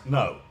Lawrence?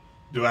 No.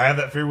 Do I have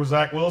that fear with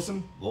Zach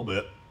Wilson? A little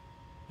bit.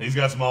 He's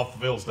got some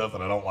off-the-field stuff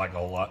that I don't like a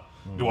whole lot.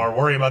 Do I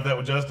worry about that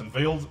with Justin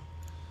Fields?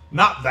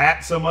 Not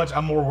that so much.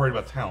 I'm more worried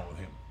about talent with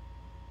him.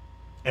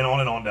 And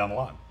on down the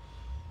line.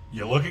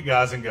 You look at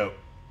guys and go,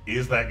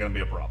 is that going to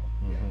be a problem?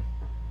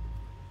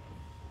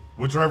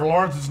 With Trevor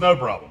Lawrence, it's no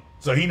problem.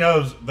 So he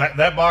knows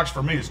that box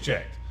for me is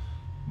checked.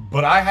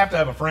 But I have to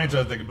have a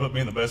franchise that can put me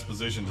in the best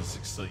position to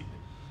succeed.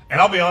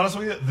 And I'll be honest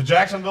with you, the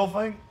Jacksonville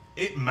thing,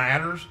 it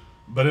matters,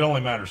 but it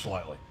only matters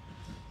slightly.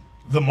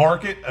 The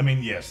market, I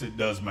mean, yes, it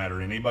does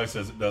matter. Anybody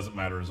says it doesn't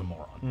matter is a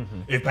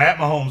moron. If Pat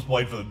Mahomes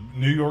played for the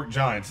New York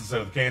Giants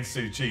instead of the Kansas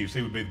City Chiefs,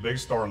 he would be the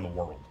biggest star in the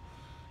world.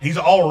 He's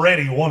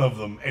already one of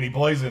them, and he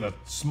plays in a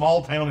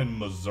small town in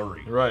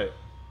Missouri. Right.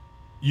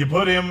 You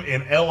put him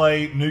in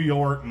L.A., New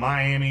York,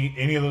 Miami,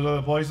 any of those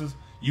other places,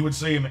 you would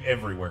see him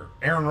everywhere.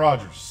 Aaron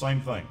Rodgers,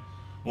 same thing.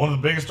 One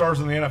of the biggest stars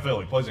in the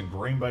NFL. He plays in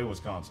Green Bay,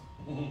 Wisconsin.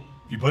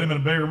 If you put him in a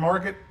bigger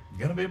market, he's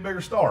going to be a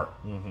bigger star.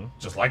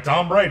 Just like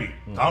Tom Brady.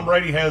 Tom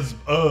Brady has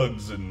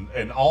Uggs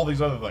and all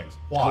these other things.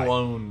 Why?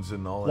 Clones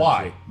and all that.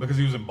 Why? Shit. Because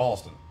he was in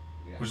Boston,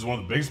 which is one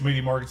of the biggest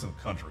media markets in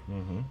the country.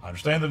 I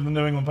understand that the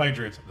New England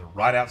Patriots, they're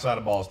right outside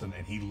of Boston,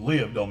 and he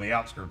lived on the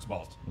outskirts of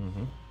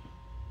Boston.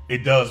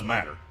 It does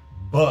matter.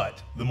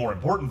 But the more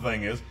important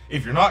thing is,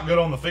 if you're not good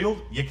on the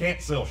field, you can't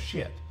sell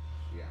shit.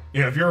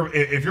 You know,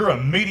 if you're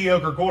a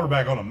mediocre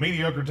quarterback on a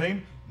mediocre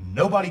team,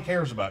 nobody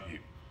cares about you.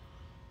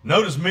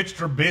 Notice Mitch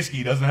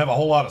Trubisky doesn't have a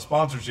whole lot of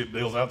sponsorship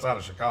deals outside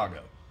of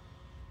Chicago.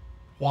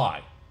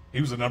 Why? He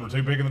was the number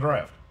 2 pick in the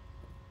draft.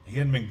 He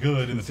hadn't been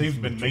good, and the team's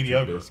been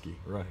mediocre. Trubisky,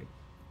 right.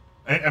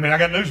 I mean, I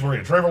got news for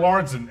you. Trevor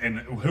Lawrence and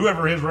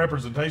whoever his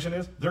representation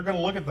is, they're going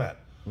to look at that.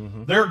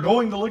 Mm-hmm. They're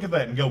going to look at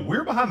that and go,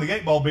 we're behind the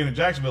 8 ball being in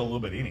Jacksonville a little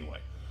bit anyway.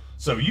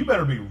 So you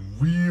better be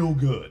real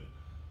good.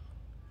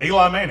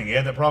 Eli Manning, he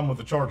had that problem with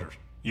the Chargers.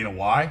 You know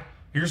why?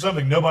 Here's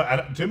something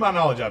to my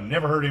knowledge, I've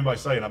never heard anybody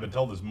say, and I've been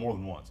told this more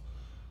than once.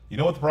 You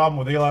know what the problem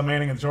with Eli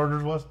Manning and the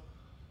Chargers was?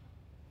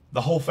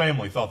 The whole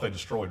family thought they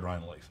destroyed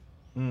Ryan Leaf.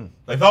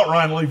 They thought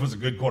Ryan Leaf was a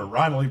good quarterback.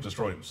 Ryan Leaf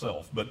destroyed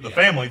himself, but the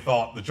family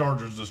thought the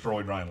Chargers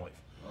destroyed Ryan Leaf,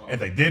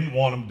 and they didn't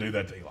want him to do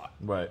that to Eli.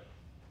 Right.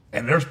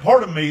 And there's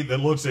part of me that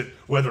looks at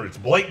whether it's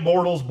Blake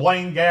Bortles,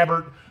 Blaine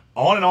Gabbert,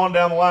 on and on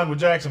down the line with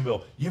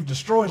Jacksonville. You've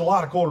destroyed a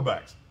lot of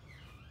quarterbacks.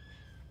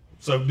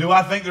 So do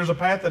I think there's a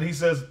path that he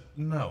says,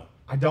 no,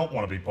 I don't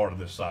want to be part of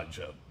this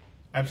sideshow?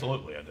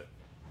 Absolutely I do.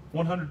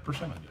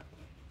 100% I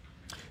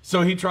do.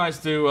 So he tries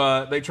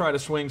to, they try to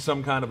swing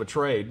some kind of a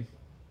trade.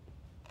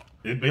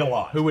 It'd be a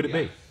lot. Who would it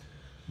be?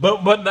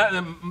 But that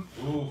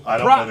I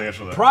don't know the answer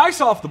to that. Price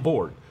off the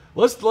board.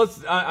 Let's.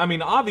 I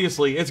mean,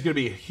 obviously, it's going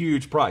to be a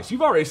huge price.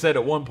 You've already said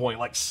at one point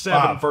like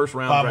 7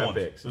 first-round draft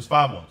picks. It was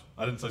 5 ones.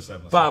 I didn't say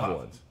 7. 5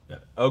 ones. Yeah.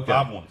 Okay.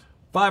 5 ones.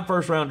 5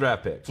 first-round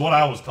draft picks. That's what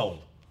I was told.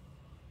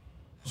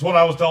 That's what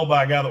I was told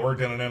by a guy that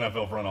worked in an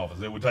NFL front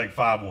office. It would take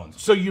 5 ones.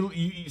 So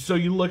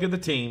you look at the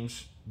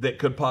teams that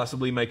could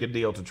possibly make a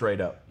deal to trade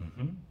up.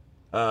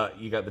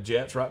 Mm-hmm. You got the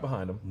Jets right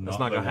behind them. That's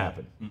not going to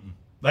happen. Mm-mm.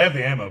 They have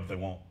the ammo, but they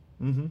won't.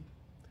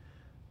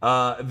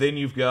 Mm-hmm. Then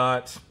you've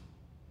got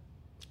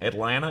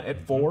Atlanta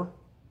at 4.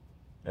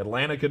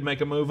 Atlanta could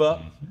make a move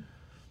up. Mm-hmm.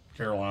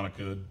 Carolina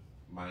could.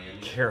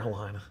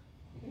 Carolina.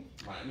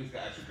 Miami's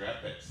got extra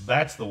draft picks.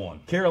 That's the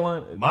one.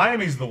 Carolina.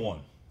 Miami's the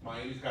one.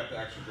 Miami's got the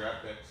extra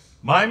draft picks.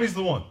 Miami's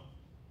the one.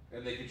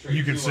 And they could trade.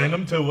 You could send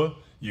them Tua.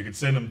 You could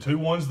send them 2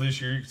 ones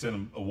this year. You could send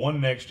them a 1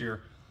 next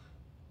year.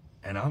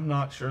 And I'm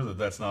not sure that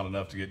that's not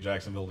enough to get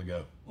Jacksonville to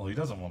go. Well, he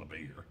doesn't want to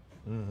be here.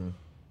 Mm-hmm.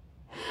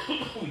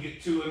 We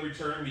get 2 in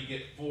return. We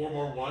get 4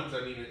 more ones. I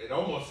mean, it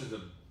almost is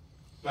a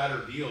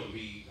better deal to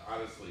be,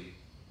 honestly.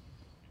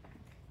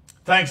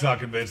 Thank's not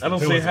convinced. I don't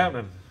see it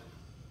happening.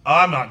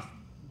 I'm not.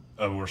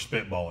 Oh, we're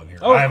spitballing here.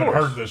 Oh, I haven't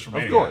course. heard this from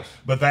of anyone. course.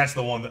 But that's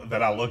the one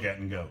that I look at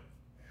and go,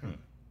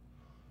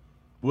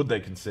 Would they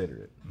consider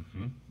it?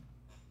 Mm-hmm.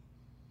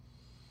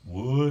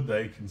 Would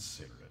they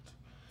consider it?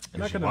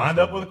 Because you can wind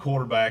up understand with a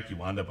quarterback, you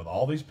wind up with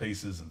all these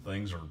pieces, and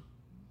things are.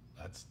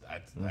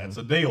 That's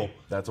a deal.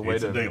 That's a way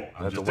it's to. a deal.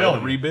 I'm That's just a way to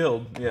telling you.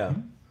 rebuild. Yeah.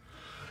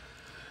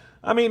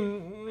 I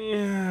mean,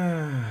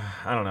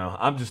 I don't know.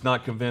 I'm just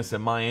not convinced that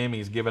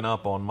Miami's given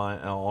up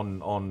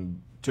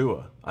on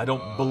Tua. I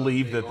don't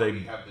believe that they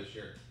have this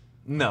year.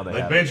 No, they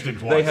haven't. benched him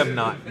twice. They have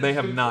not. They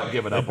have not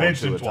given up on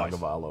benched him Tua twice.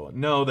 Tagovailoa.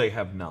 No, they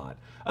have not.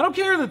 I don't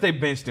care that they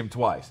benched him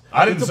twice.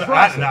 I didn't It's a say.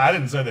 process. I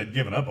didn't say they'd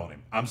given up on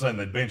him. I'm saying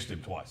they benched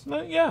him twice.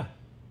 No, yeah.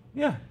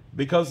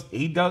 Because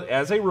he does,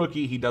 as a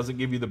rookie, he doesn't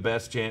give you the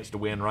best chance to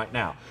win right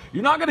now.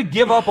 You're not going to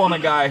give up on a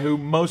guy who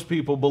most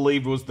people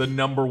believed was the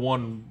number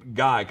 1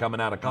 guy coming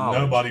out of college.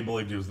 Nobody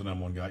believed he was the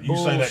number 1 guy. You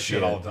say that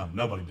shit all the time.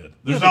 Nobody did.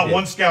 There's they not did.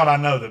 one scout I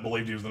know that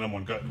believed he was the number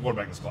 1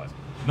 quarterback in this class.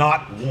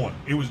 Not one.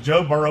 It was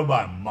Joe Burrow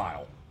by a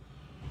mile.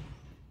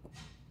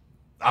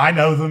 I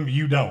know them.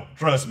 You don't.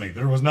 Trust me.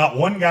 There was not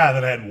one guy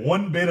that had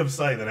one bit of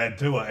say that had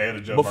Tua ahead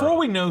of Joe Burrow. Before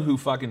we knew who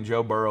fucking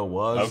Joe Burrow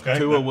was,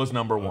 Tua was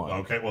number 1.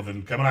 Okay, well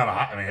then coming out of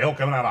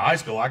high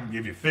school, I can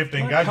give you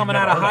 15 guys. Coming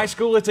out of high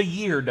school, it's a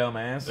year,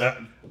 dumbass.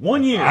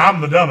 1 year.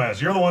 I'm the dumbass.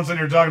 You're the one sitting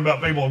here talking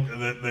about people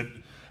that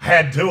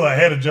had Tua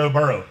ahead of Joe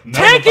Burrow. No,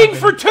 Tanking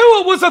for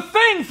Tua was a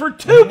thing for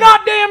 2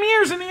 goddamn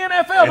years in the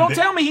NFL. Don't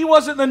tell me he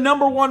wasn't the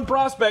number 1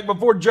 prospect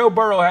before Joe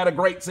Burrow had a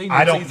great season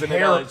I don't season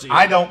care. at LSU.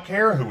 I don't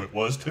care who it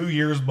was 2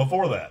 years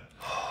before that.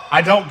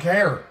 I don't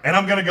care. And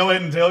I'm going to go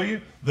ahead and tell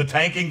you, the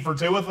tanking for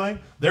Tua thing,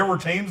 there were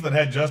teams that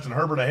had Justin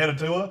Herbert ahead of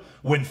Tua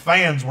when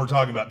fans were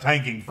talking about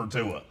tanking for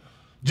Tua.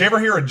 Did you ever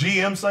hear a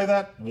GM say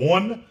that?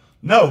 One?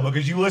 No,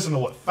 because you listen to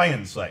what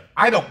fans say.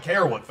 I don't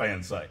care what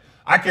fans say.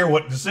 I care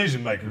what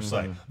decision makers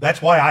say.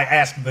 That's why I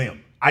ask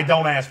them. I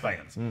don't ask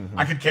fans.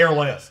 I could care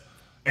less.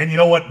 And you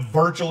know what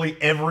virtually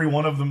every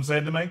one of them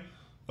said to me?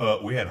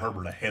 We had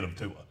Herbert ahead of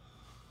Tua.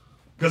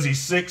 Because he's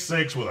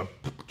 6'6" with a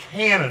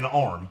cannon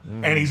arm,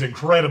 and he's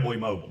incredibly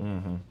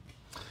mobile.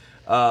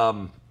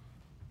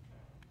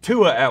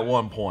 Tua at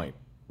one point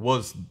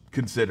was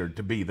considered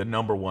to be the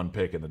number 1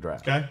 pick in the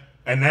draft. Okay,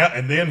 and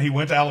then he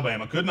went to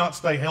Alabama. Could not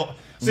stay healthy.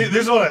 See,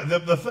 this is what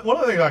one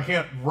of the things I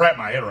can't wrap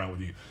my head around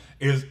with you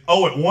is.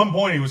 At one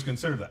point he was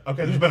considered that.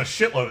 Okay, there's been a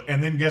shitload,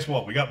 and then guess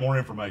what? We got more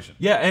information.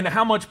 Yeah, and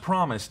how much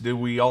promise do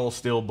we all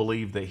still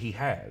believe that he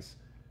has?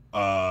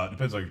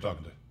 Depends on who you're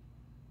talking to.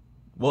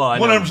 Well, I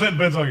know. 100%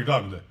 depends on who you're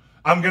talking to.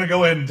 I'm going to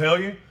go ahead and tell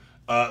you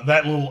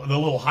the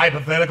little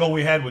hypothetical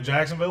we had with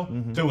Jacksonville.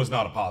 Tua's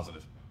not a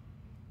positive.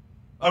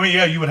 I mean,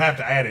 yeah, you would have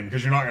to add him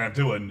because you're not going to have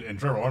Tua and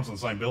Trevor Lawrence in the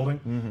same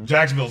building.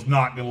 Jacksonville's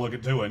not going to look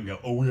at Tua and go,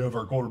 "Oh, we have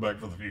our quarterback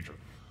for the future."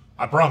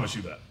 I promise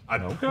you that. I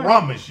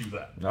promise you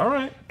that. All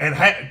right. And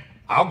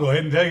I'll go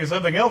ahead and tell you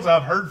something else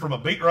I've heard from a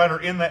beat writer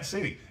in that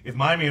city. If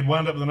Miami had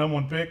wound up with the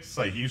 #1 pick,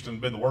 say Houston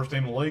had been the worst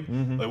team in the league,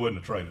 they wouldn't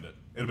have traded it.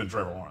 It'd have been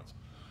Trevor Lawrence.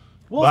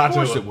 Well, of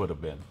course it would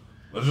have been.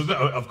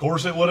 Of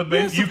course it would have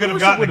been. Yes, you of could have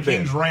course gotten it a would have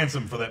king's been.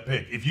 ransom for that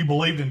pick. If you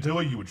believed in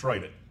Tua, you would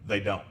trade it. They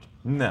don't.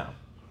 No.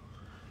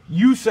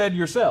 You said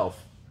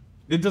yourself,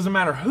 it doesn't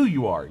matter who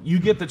you are. You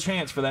get the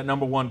chance for that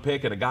 #1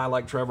 pick at a guy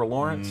like Trevor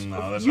Lawrence.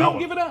 No, that's you not don't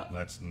give it up.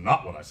 That's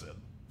not what I said.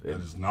 That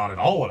is not at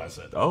all what I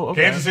said. Oh,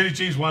 okay. Kansas City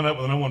Chiefs wound up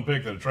with a #1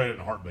 pick that would trade it in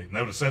a heartbeat, and they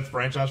would have set the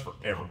franchise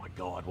forever. Oh my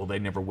God! Well, they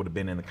never would have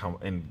been in the.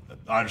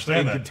 I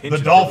understand that. contention The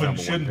for Dolphins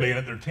the #1 shouldn't pick. be in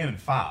it. They're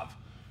 10-5.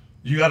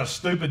 You got a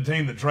stupid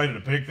team that traded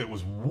a pick that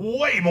was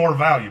way more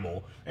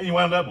valuable, and you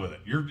wound up with it.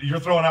 You're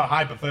throwing out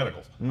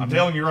hypotheticals. I'm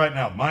telling you right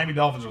now, the Miami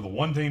Dolphins are the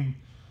one team,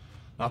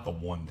 not the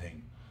one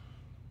team.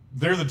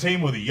 They're the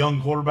team with a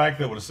young quarterback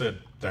that would have said,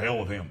 "To hell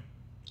with him."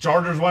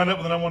 Chargers wound up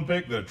with a #1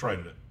 pick that have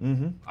traded it.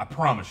 I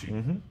promise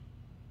you.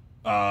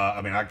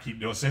 I mean, I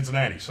keep doing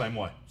Cincinnati, same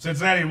way.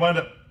 Cincinnati wound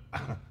up,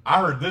 I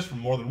heard this from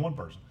more than one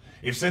person.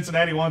 If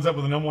Cincinnati winds up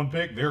with a #1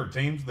 pick, there are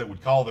teams that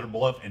would call their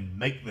bluff and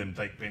make them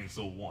take Penny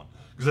Sewell 1.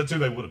 Because that's who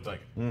they would have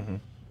taken.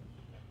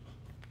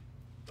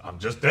 I'm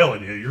just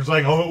telling you. You're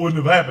saying, "Oh, it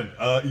wouldn't have happened."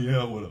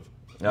 Yeah, it would have.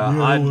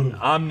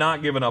 I'm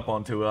not giving up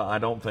on Tua. I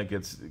don't think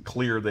it's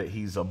clear that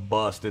he's a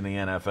bust in the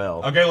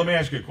NFL. Okay, let me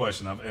ask you a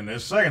question. And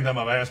this is the second time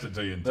I've asked it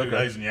to you in 2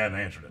 days and you hadn't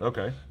answered it.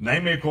 Okay.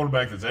 Name me a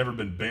quarterback that's ever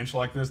been benched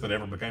like this that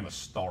ever became a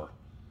star.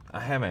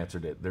 I have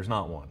answered it. There's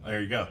not one.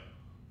 There you go.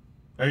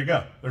 There you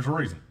go. There's a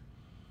reason.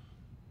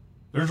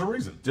 There's a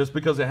reason. Just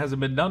because it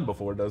hasn't been done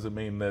before doesn't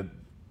mean that.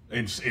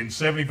 In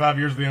 75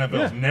 years of the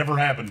NFL, it's never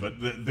happened, but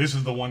this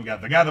is the one guy.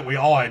 The guy that we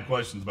all had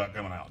questions about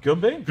coming out.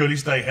 Could be. Could he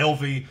stay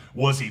healthy?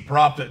 Was he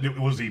propped?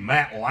 Was he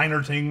Matt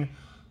Leinerting?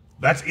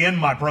 That's in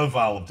my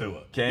profile of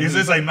Tua. Is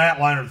this a Matt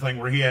Leinart thing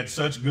where he had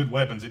such good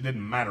weapons it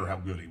didn't matter how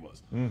good he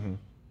was?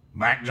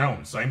 Mac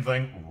Jones, same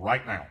thing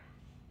right now.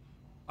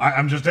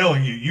 I'm just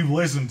telling you, you've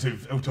listened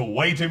to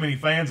way too many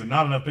fans and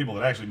not enough people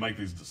that actually make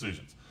these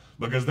decisions.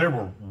 Because there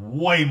were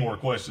way more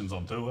questions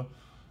on Tua.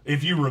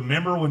 If you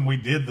remember when we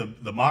did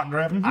the mock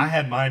draft, I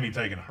had Miami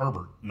taking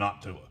Herbert,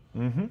 not Tua.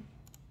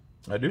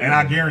 I do. And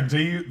I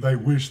guarantee you, they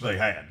wish they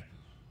had.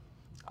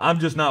 I'm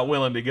just not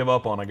willing to give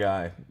up on a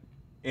guy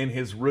in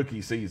his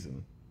rookie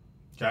season.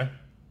 Okay?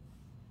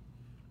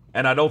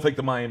 And I don't think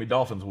the Miami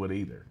Dolphins would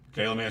either.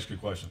 Okay, let me ask you a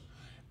question.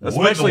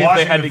 Especially would if the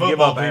they had to Washington give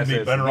football up team assets.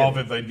 be better to off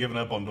get if they'd given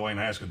up on Dwayne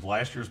Haskins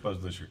last year as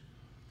opposed to this year?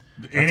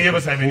 Any of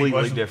us have any completely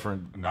questions?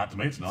 different. Not to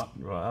me, it's not.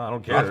 Well, I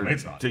don't care. Not to me,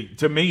 it's not.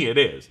 To me, it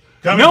is.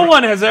 Coming No from-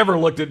 one has ever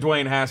looked at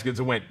Dwayne Haskins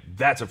and went,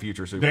 "That's a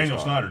future superstar." Daniel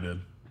Snyder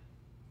did.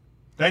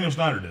 Daniel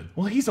Snyder did.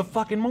 Well, he's a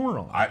fucking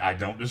moron. I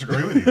don't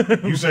disagree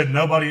with you. You said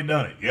nobody had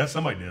done it. Yes,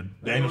 somebody did.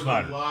 Daniel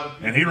Snyder.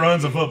 And he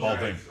runs a football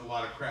team. A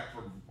lot of crap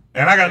from.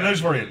 And I got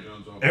news for you.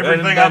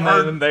 Everything And I've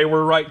heard, they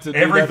were right to do that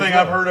everything as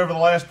well. I've heard over the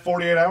last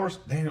 48 hours,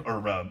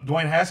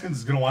 Dwayne Haskins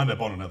is going to wind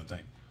up on another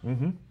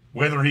team.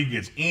 Whether he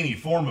gets any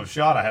form of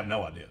shot, I have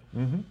no idea.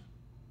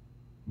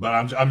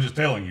 But I'm just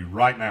telling you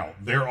right now,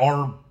 there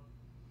are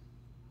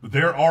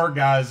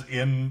guys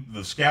in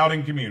the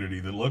scouting community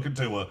that look at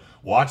Tua,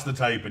 watch the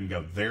tape, and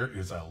go, there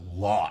is a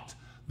lot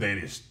that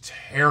is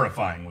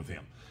terrifying with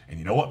him. And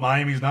you know what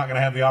Miami's not going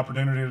to have the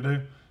opportunity to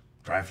do?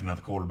 Draft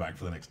another quarterback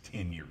for the next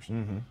 10 years.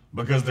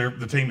 Because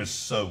the team is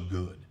so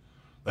good.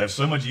 They have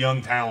so much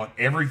young talent.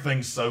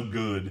 Everything's so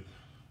good.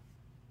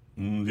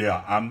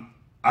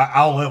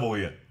 I'll level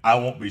with you. I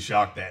won't be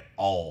shocked at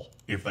all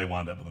if they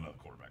wind up with another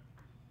quarterback.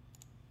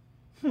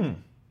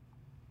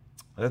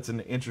 That's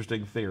an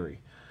interesting theory.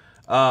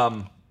 I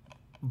mean,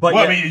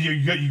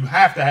 you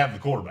have to have the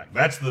quarterback.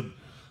 That's the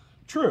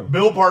true.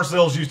 Bill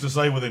Parcells used to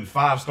say within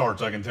 5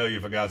 starts, I can tell you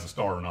if a guy's a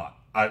star or not.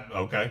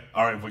 Okay.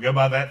 All right. If we go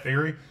by that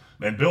theory,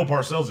 then Bill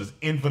Parcells is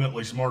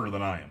infinitely smarter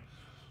than I am.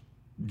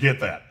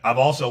 Get that. I've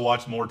also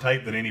watched more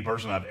tape than any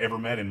person I've ever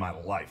met in my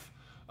life.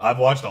 I've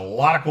watched a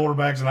lot of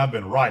quarterbacks, and I've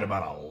been right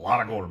about a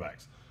lot of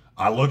quarterbacks.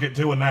 I look at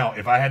Tua now.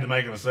 If I had to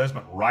make an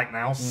assessment right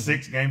now,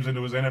 6 games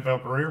into his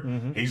NFL career,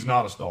 he's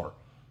not a star.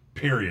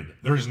 Period.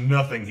 There's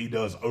nothing he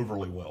does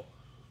overly well.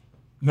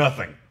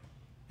 Nothing.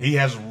 He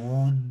has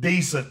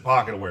decent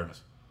pocket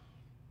awareness.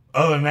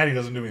 Other than that, he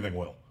doesn't do anything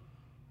well.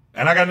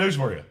 And I got news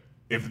for you.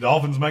 If the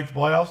Dolphins make the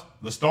playoffs,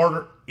 the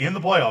starter in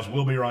the playoffs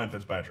will be Ryan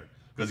Fitzpatrick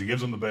because he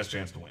gives them the best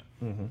chance to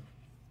win.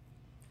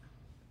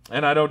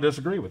 And I don't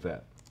disagree with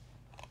that.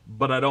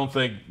 But I don't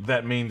think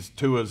that means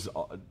Tua's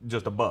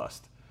just a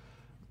bust.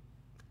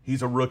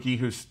 He's a rookie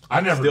who's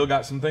still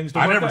got some things to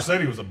work I never out.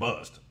 said he was a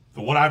bust.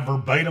 But what I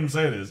verbatim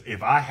said is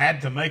if I had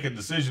to make a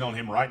decision on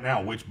him right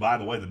now, which, by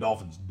the way, the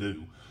Dolphins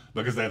do,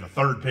 because they have the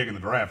 3rd pick in the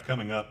draft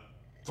coming up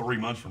 3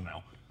 months from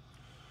now,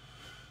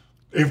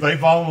 if they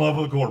fall in love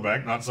with a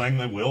quarterback, not saying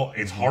they will,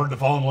 it's hard to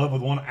fall in love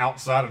with one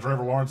outside of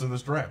Trevor Lawrence in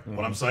this draft.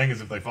 What I'm saying is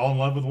if they fall in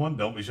love with one,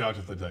 don't be shocked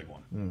if they take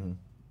one.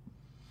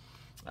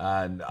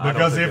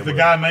 Because if the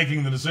guy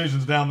making the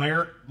decisions down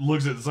there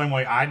looks at it the same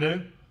way I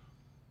do,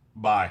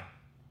 bye.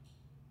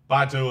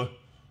 Bye, Tua.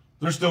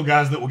 There's still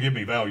guys that will give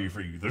me value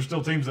for you. There's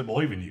still teams that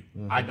believe in you.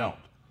 Mm-hmm. I don't.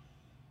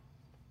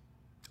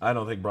 I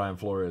don't think Brian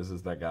Flores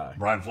is that guy.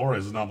 Brian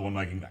Flores is not the one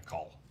making that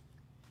call.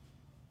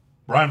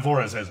 Brian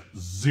Flores has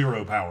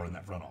zero power in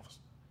that front office.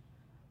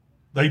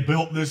 They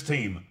built this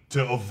team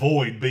to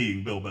avoid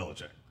being Bill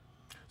Belichick.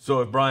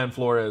 So if Brian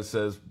Flores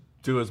says,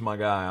 Tua's my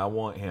guy, I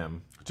want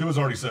him. Tua's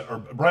already said, or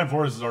Brian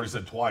Flores has already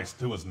said twice,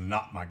 Tua's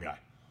not my guy.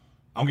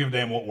 I don't give a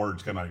damn what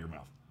words come out of your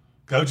mouth.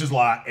 Coaches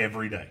lie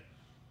every day.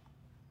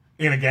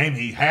 In a game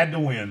he had to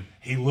win,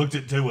 he looked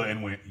at Tua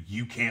and went,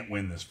 you can't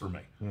win this for me.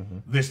 Mm-hmm.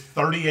 This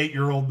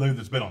 38-year-old dude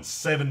that's been on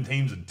 7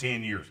 teams in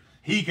 10 years,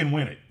 he can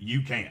win it.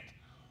 You can't.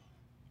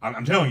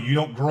 I'm telling you, you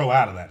don't grow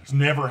out of that. It's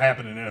never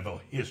happened in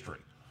NFL history.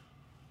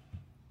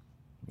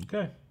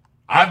 Okay.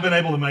 I've been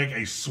able to make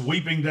a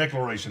sweeping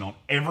declaration on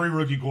every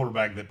rookie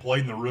quarterback that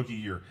played in the rookie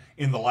year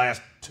in the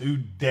last 2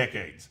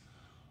 decades.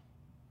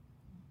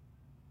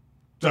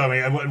 So,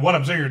 I mean, what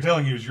I'm sitting here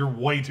telling you is you're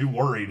way too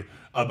worried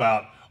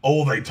about,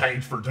 oh, they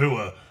tanked for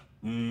Tua.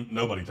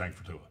 Nobody tanked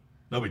for Tua.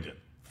 Nobody did.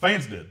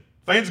 Fans did.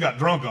 Fans got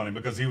drunk on him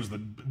because he was the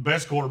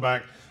best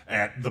quarterback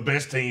at the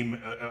best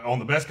team, on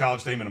the best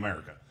college team in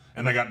America.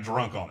 And they got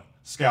drunk on it.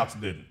 Scouts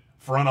didn't.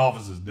 Front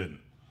offices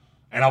didn't.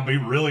 And I'll be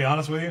really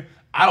honest with you,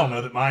 I don't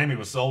know that Miami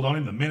was sold on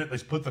him the minute they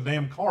put the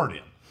damn card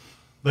in.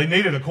 They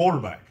needed a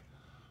quarterback.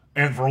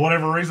 And for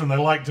whatever reason, they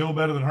liked Tua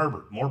better than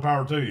Herbert. More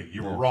power to you.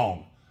 You were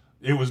wrong.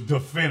 It was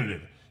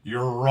definitive.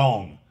 You're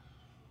wrong.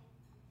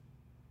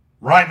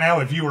 Right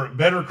now, if you were a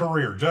better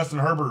career, Justin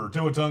Herbert or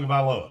Tua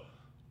Tagovailoa,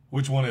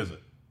 which one is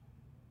it?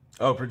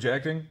 Oh,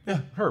 projecting?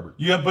 Yeah. Herbert.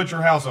 You got to put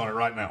your house on it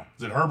right now.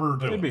 Is it Herbert or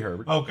Tua? It'd be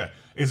Herbert. Okay.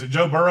 Is it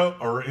Joe Burrow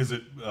or is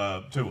it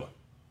Tua?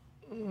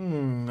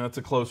 That's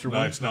a closer No,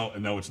 one. it's not.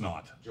 No, it's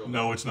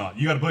not.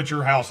 You got to put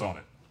your house on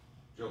it.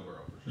 Joe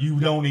Burrow, for sure. You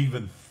don't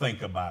even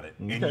think about it,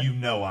 and Okay. you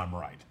know I'm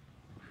right.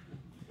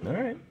 All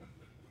right.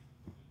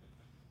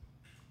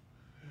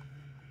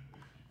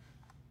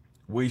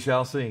 We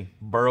shall see.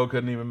 Burrow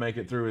couldn't even make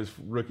it through his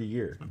rookie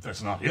year. But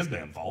that's not his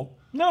damn fault.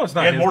 No, it's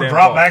not He had his more damn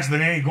dropbacks fault.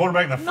 than any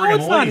quarterback in the freaking No,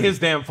 it's not league. his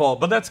damn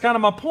fault. But that's kind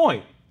of my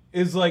point.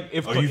 Is like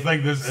if Oh, you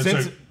think this?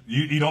 since So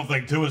you don't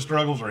think Tua's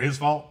struggles are his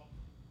fault?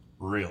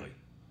 Really?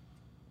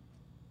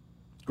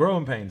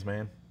 growing pains,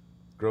 man,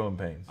 growing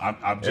pains.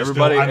 I'm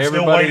Everybody-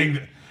 still waiting.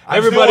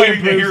 Everybody to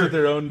improves hear at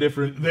their own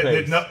different that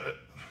pace.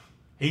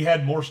 he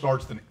had more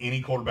starts than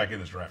any quarterback in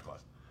this draft class.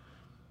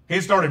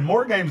 He started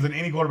more games than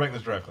any quarterback in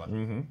this draft class.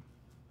 Mm-hmm.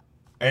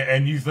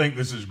 And you think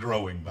this is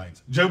growing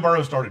pains? Joe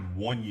Burrow started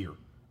 1 year,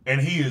 and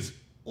he is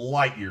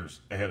light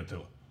years ahead of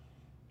Tua.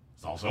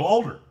 He's also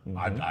older.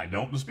 Mm-hmm. I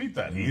don't dispute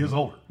that. He is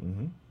older.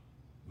 Mm-hmm.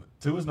 But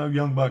Tua's no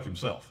young buck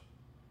himself.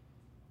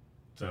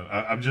 So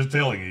I'm just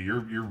telling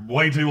you, you're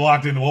way too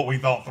locked into what we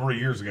thought 3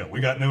 years ago.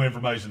 We got new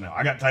information now.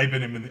 I got tape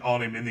on him in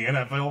the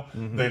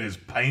NFL that is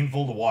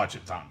painful to watch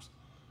at times.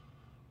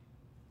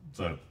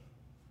 So,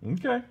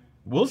 Okay.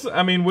 We'll see.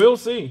 I mean, we'll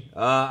see.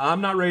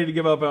 I'm not ready to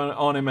give up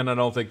on him, and I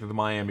don't think that the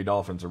Miami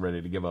Dolphins are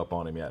ready to give up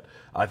on him yet.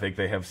 I think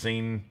they have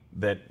seen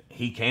that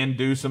he can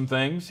do some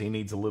things. He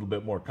needs a little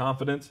bit more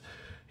confidence.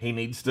 He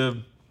needs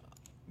to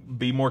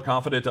be more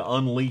confident to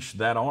unleash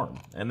that arm.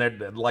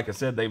 And like I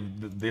said,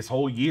 this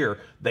whole year,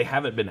 they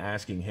haven't been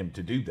asking him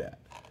to do that.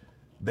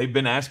 They've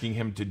been asking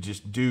him to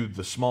just do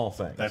the small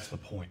things. that's the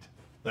point.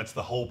 That's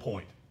the whole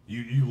point.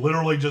 You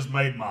literally just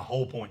made my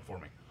whole point for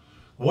me.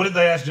 What did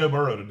they ask Joe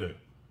Burrow to do?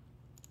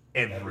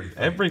 Everything.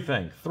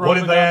 Everything. What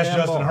did they ask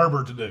goddamn Justin ball.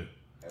 Herbert to do?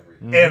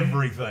 Everything.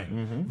 Everything.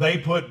 Mm-hmm. They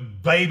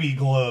put baby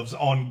gloves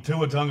on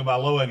Tua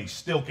Tagovailoa, and he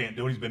still can't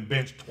do it. He's been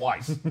benched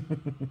twice.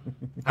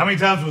 How many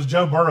times was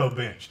Joe Burrow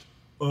benched?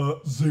 0.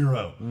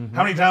 Mm-hmm.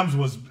 How many times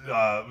was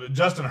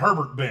Justin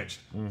Herbert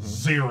benched?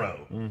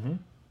 0. Mm-hmm.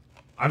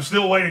 I'm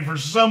still waiting for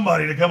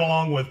somebody to come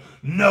along with,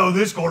 no,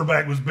 this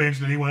quarterback was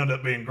benched and he wound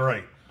up being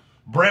great.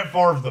 Brett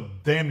Favre's the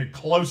damn near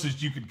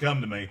closest you could come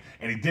to me,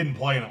 and he didn't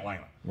play in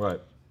Atlanta. Right.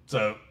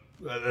 So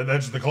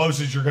that's the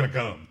closest you're going to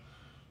come.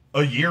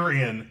 A year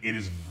in, it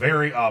is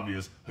very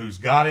obvious who's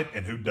got it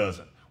and who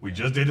doesn't. We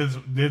just did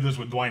this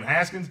with Dwayne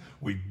Haskins.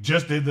 We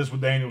just did this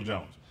with Daniel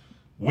Jones.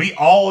 We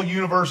all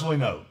universally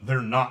know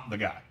they're not the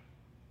guy.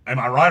 Am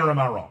I right or am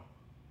I wrong?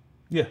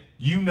 Yeah.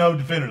 You know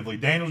definitively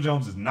Daniel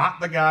Jones is not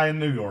the guy in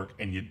New York,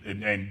 and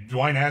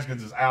Dwayne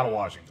Haskins is out of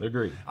Washington.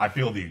 Agreed. I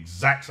feel the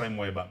exact same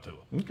way about Tua.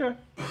 Okay.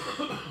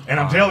 And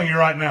I'm telling you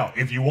right now,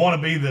 if you want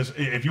to be this,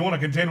 if you want to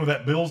contend with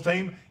that Bills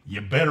team,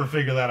 you better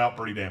figure that out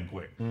pretty damn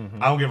quick.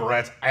 I don't give a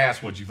rat's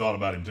ass what you thought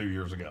about him 2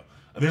 years ago.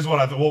 This is what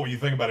I thought. What would you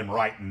think about him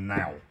right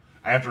now,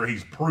 after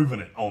he's proven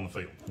it on the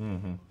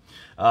field?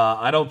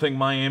 I don't think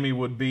Miami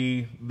would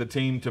be the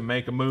team to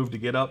make a move to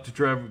get up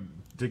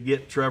to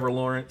get Trevor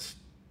Lawrence,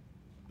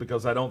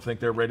 because I don't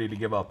think they're ready to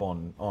give up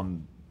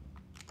on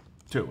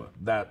Tua.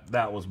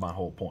 That was my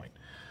whole point.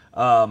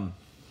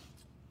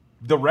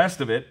 The rest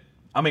of it,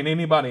 I mean,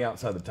 anybody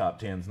outside the top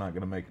 10 is not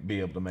going to be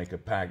able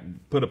to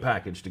put a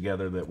package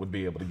together that would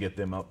be able to get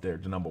them up there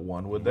to number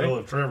one, would they? Well,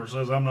 if Trevor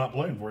says I'm not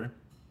playing for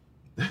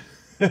you.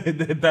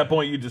 At that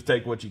point, you just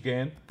take what you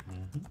can.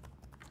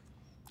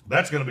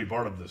 That's going to be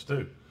part of this,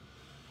 too.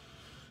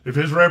 If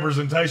his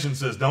representation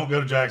says don't go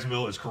to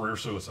Jacksonville, it's career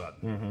suicide.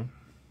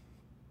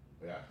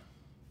 Yeah.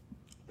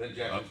 Then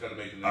Jackson's got to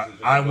make the decision.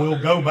 I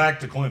will go back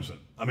to Clemson.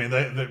 I mean,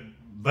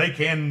 they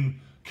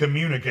can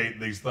communicate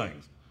these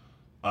things.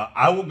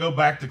 I will go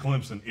back to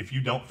Clemson if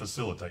you don't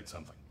facilitate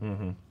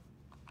something.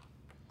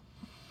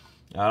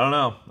 I don't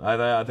know.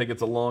 I think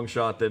it's a long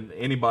shot that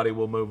anybody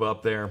will move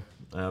up there.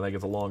 I think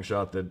it's a long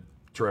shot that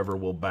Trevor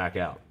will back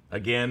out.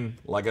 Again,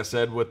 like I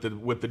said with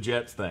the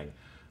Jets thing,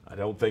 I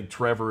don't think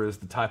Trevor is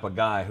the type of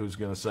guy who's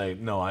going to say,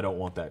 no, I don't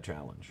want that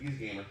challenge. He's a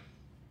gamer.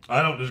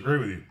 I don't disagree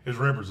with you. His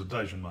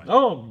representation might.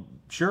 Oh,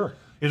 sure.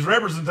 His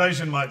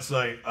representation might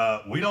say,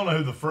 we don't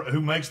know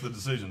who makes the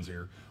decisions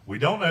here. We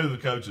don't know who the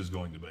coach is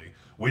going to be.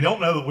 We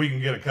don't know that we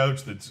can get a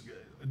coach that's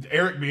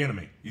Eric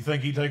Bieniemy. You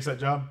think he takes that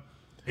job?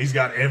 He's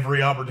got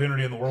every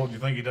opportunity in the world. You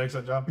think he takes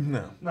that job?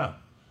 No.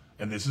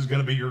 And this is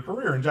going to be your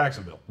career in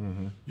Jacksonville.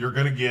 You're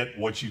going to get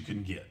what you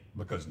can get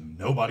because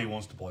nobody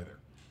wants to play there.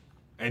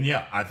 And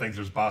yeah, I think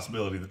there's a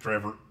possibility that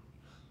Trevor,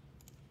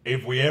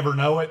 if we ever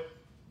know it,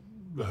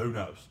 who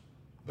knows?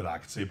 But I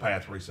could see a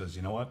path where he says,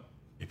 you know what?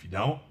 If you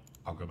don't,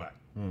 I'll go back.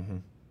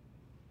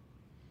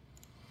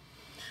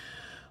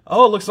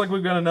 Oh, it looks like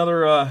we've got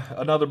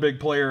another big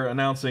player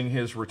announcing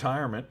his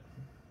retirement.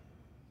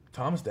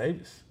 Thomas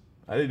Davis.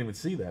 I didn't even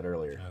see that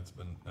earlier.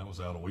 That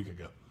was out a week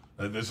ago.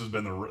 This has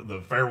been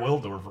the farewell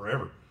tour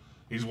forever.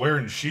 He's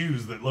wearing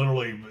shoes that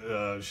literally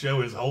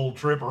show his whole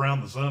trip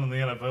around the sun in the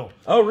NFL.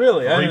 Oh,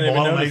 really? I 3 didn't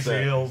even blown notice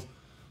ACLs. that.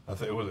 I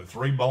think it was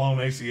 3 blown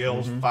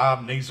ACLs,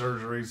 5 knee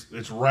surgeries.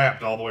 It's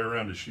wrapped all the way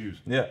around his shoes.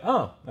 Yeah.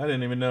 Oh, I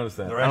didn't even notice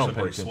that. They're I don't actually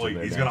pay pretty attention to sweet.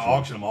 their He's damn going to shoes.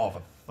 auction them off,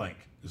 I think,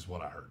 is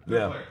what I heard.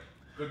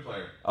 Good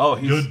player. Oh,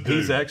 Good dude.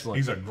 he's excellent.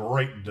 He's a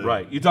great dude.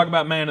 Right. You talk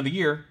about man of the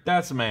year.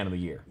 That's the man of the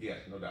year. Yeah,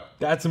 no doubt.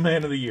 That's a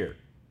man of the year.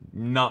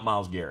 Not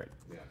Myles Garrett.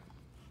 Yeah.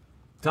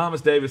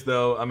 Thomas Davis,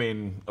 though, I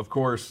mean, of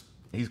course,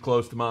 he's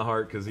close to my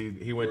heart because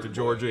he went to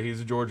Georgia.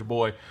 He's a Georgia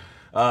boy.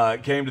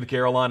 Came to the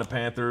Carolina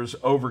Panthers,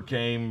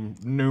 overcame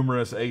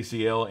numerous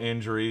ACL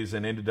injuries,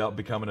 and ended up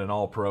becoming an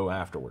all-pro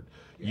afterward.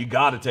 Yeah. You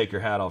got to take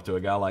your hat off to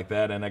a guy like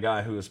that, and a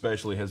guy who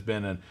especially has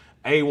been an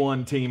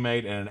A1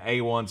 teammate and an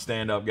A1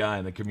 stand-up guy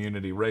in the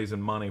community,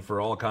 raising money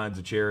for all kinds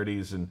of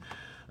charities and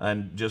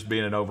just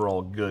being an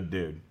overall good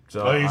dude.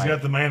 So Well, he's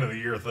got the man of the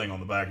year thing on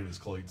the back of his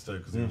cleats, too,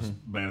 because he was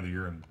man of the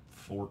year in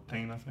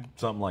 14, I think.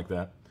 Something like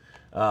that.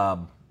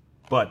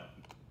 But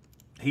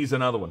he's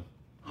another one.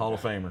 Hall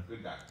of Famer.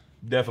 Good guy.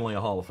 Definitely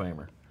a Hall of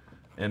Famer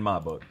in my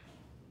book.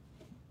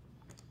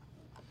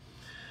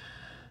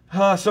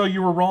 So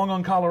you were wrong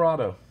on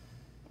Colorado.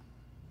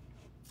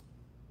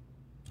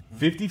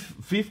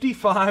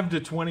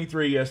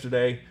 55-23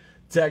 yesterday.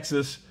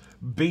 Texas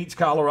beats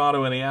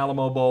Colorado in the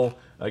Alamo Bowl.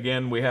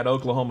 Again, we had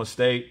Oklahoma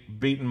State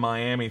beating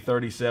Miami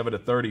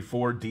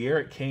 37-34.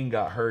 De'Aaron King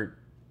got hurt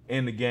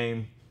in the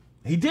game.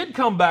 He did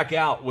come back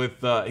out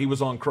with he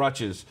was on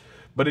crutches,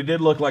 but it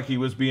did look like he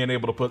was being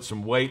able to put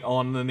some weight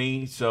on the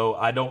knee, so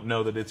I don't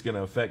know that it's going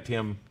to affect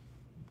him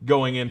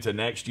going into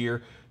next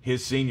year,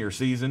 his senior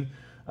season.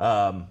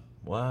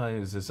 Well,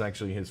 is this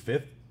actually his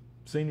 5th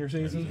senior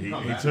season? He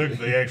took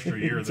the extra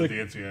year that the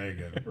NCAA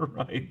gave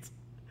him.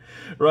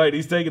 Right.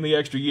 He's taking the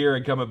extra year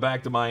and coming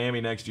back to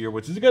Miami next year,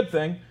 which is a good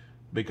thing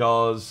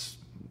because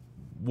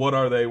what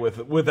are they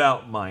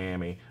without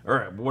Miami?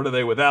 Or what are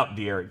they without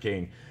De'Aaron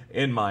King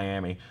in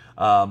Miami?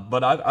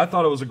 But I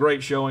thought it was a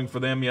great showing for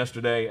them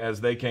yesterday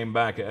as they came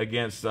back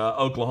against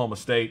Oklahoma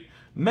State.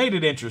 Made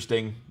it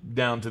interesting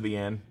down to the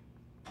end.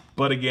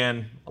 But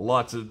again,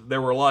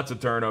 there were lots of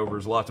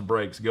turnovers, lots of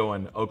breaks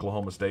going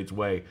Oklahoma State's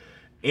way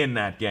in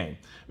that game.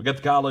 We got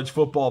the college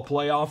football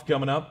playoff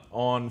coming up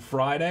on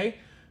Friday.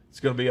 It's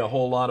going to be a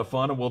whole lot of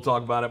fun, and we'll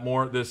talk about it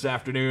more this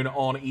afternoon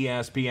on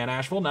ESPN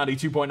Asheville,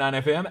 92.9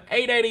 FM,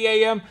 880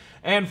 AM,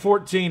 and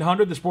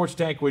 1400. The Sports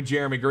Tank with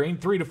Jeremy Green,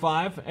 3 to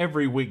 5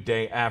 every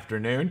weekday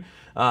afternoon.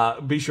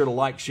 Be sure to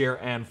like, share,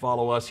 and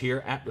follow us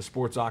here at the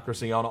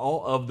Sportsocracy on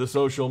all of the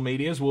social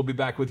medias. We'll be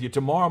back with you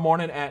tomorrow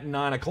morning at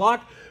 9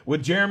 o'clock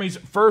with Jeremy's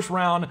first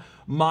round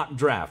mock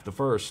draft, the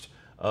first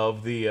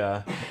of the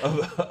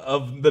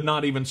of the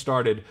not even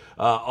started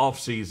off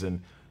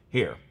season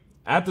here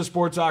at the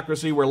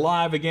Sportsocracy. We're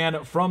live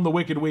again from the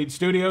Wicked Weed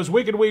Studios,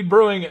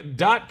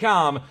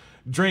 wickedweedbrewing.com.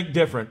 Drink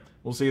different.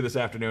 We'll see you this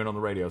afternoon on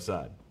the radio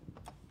side.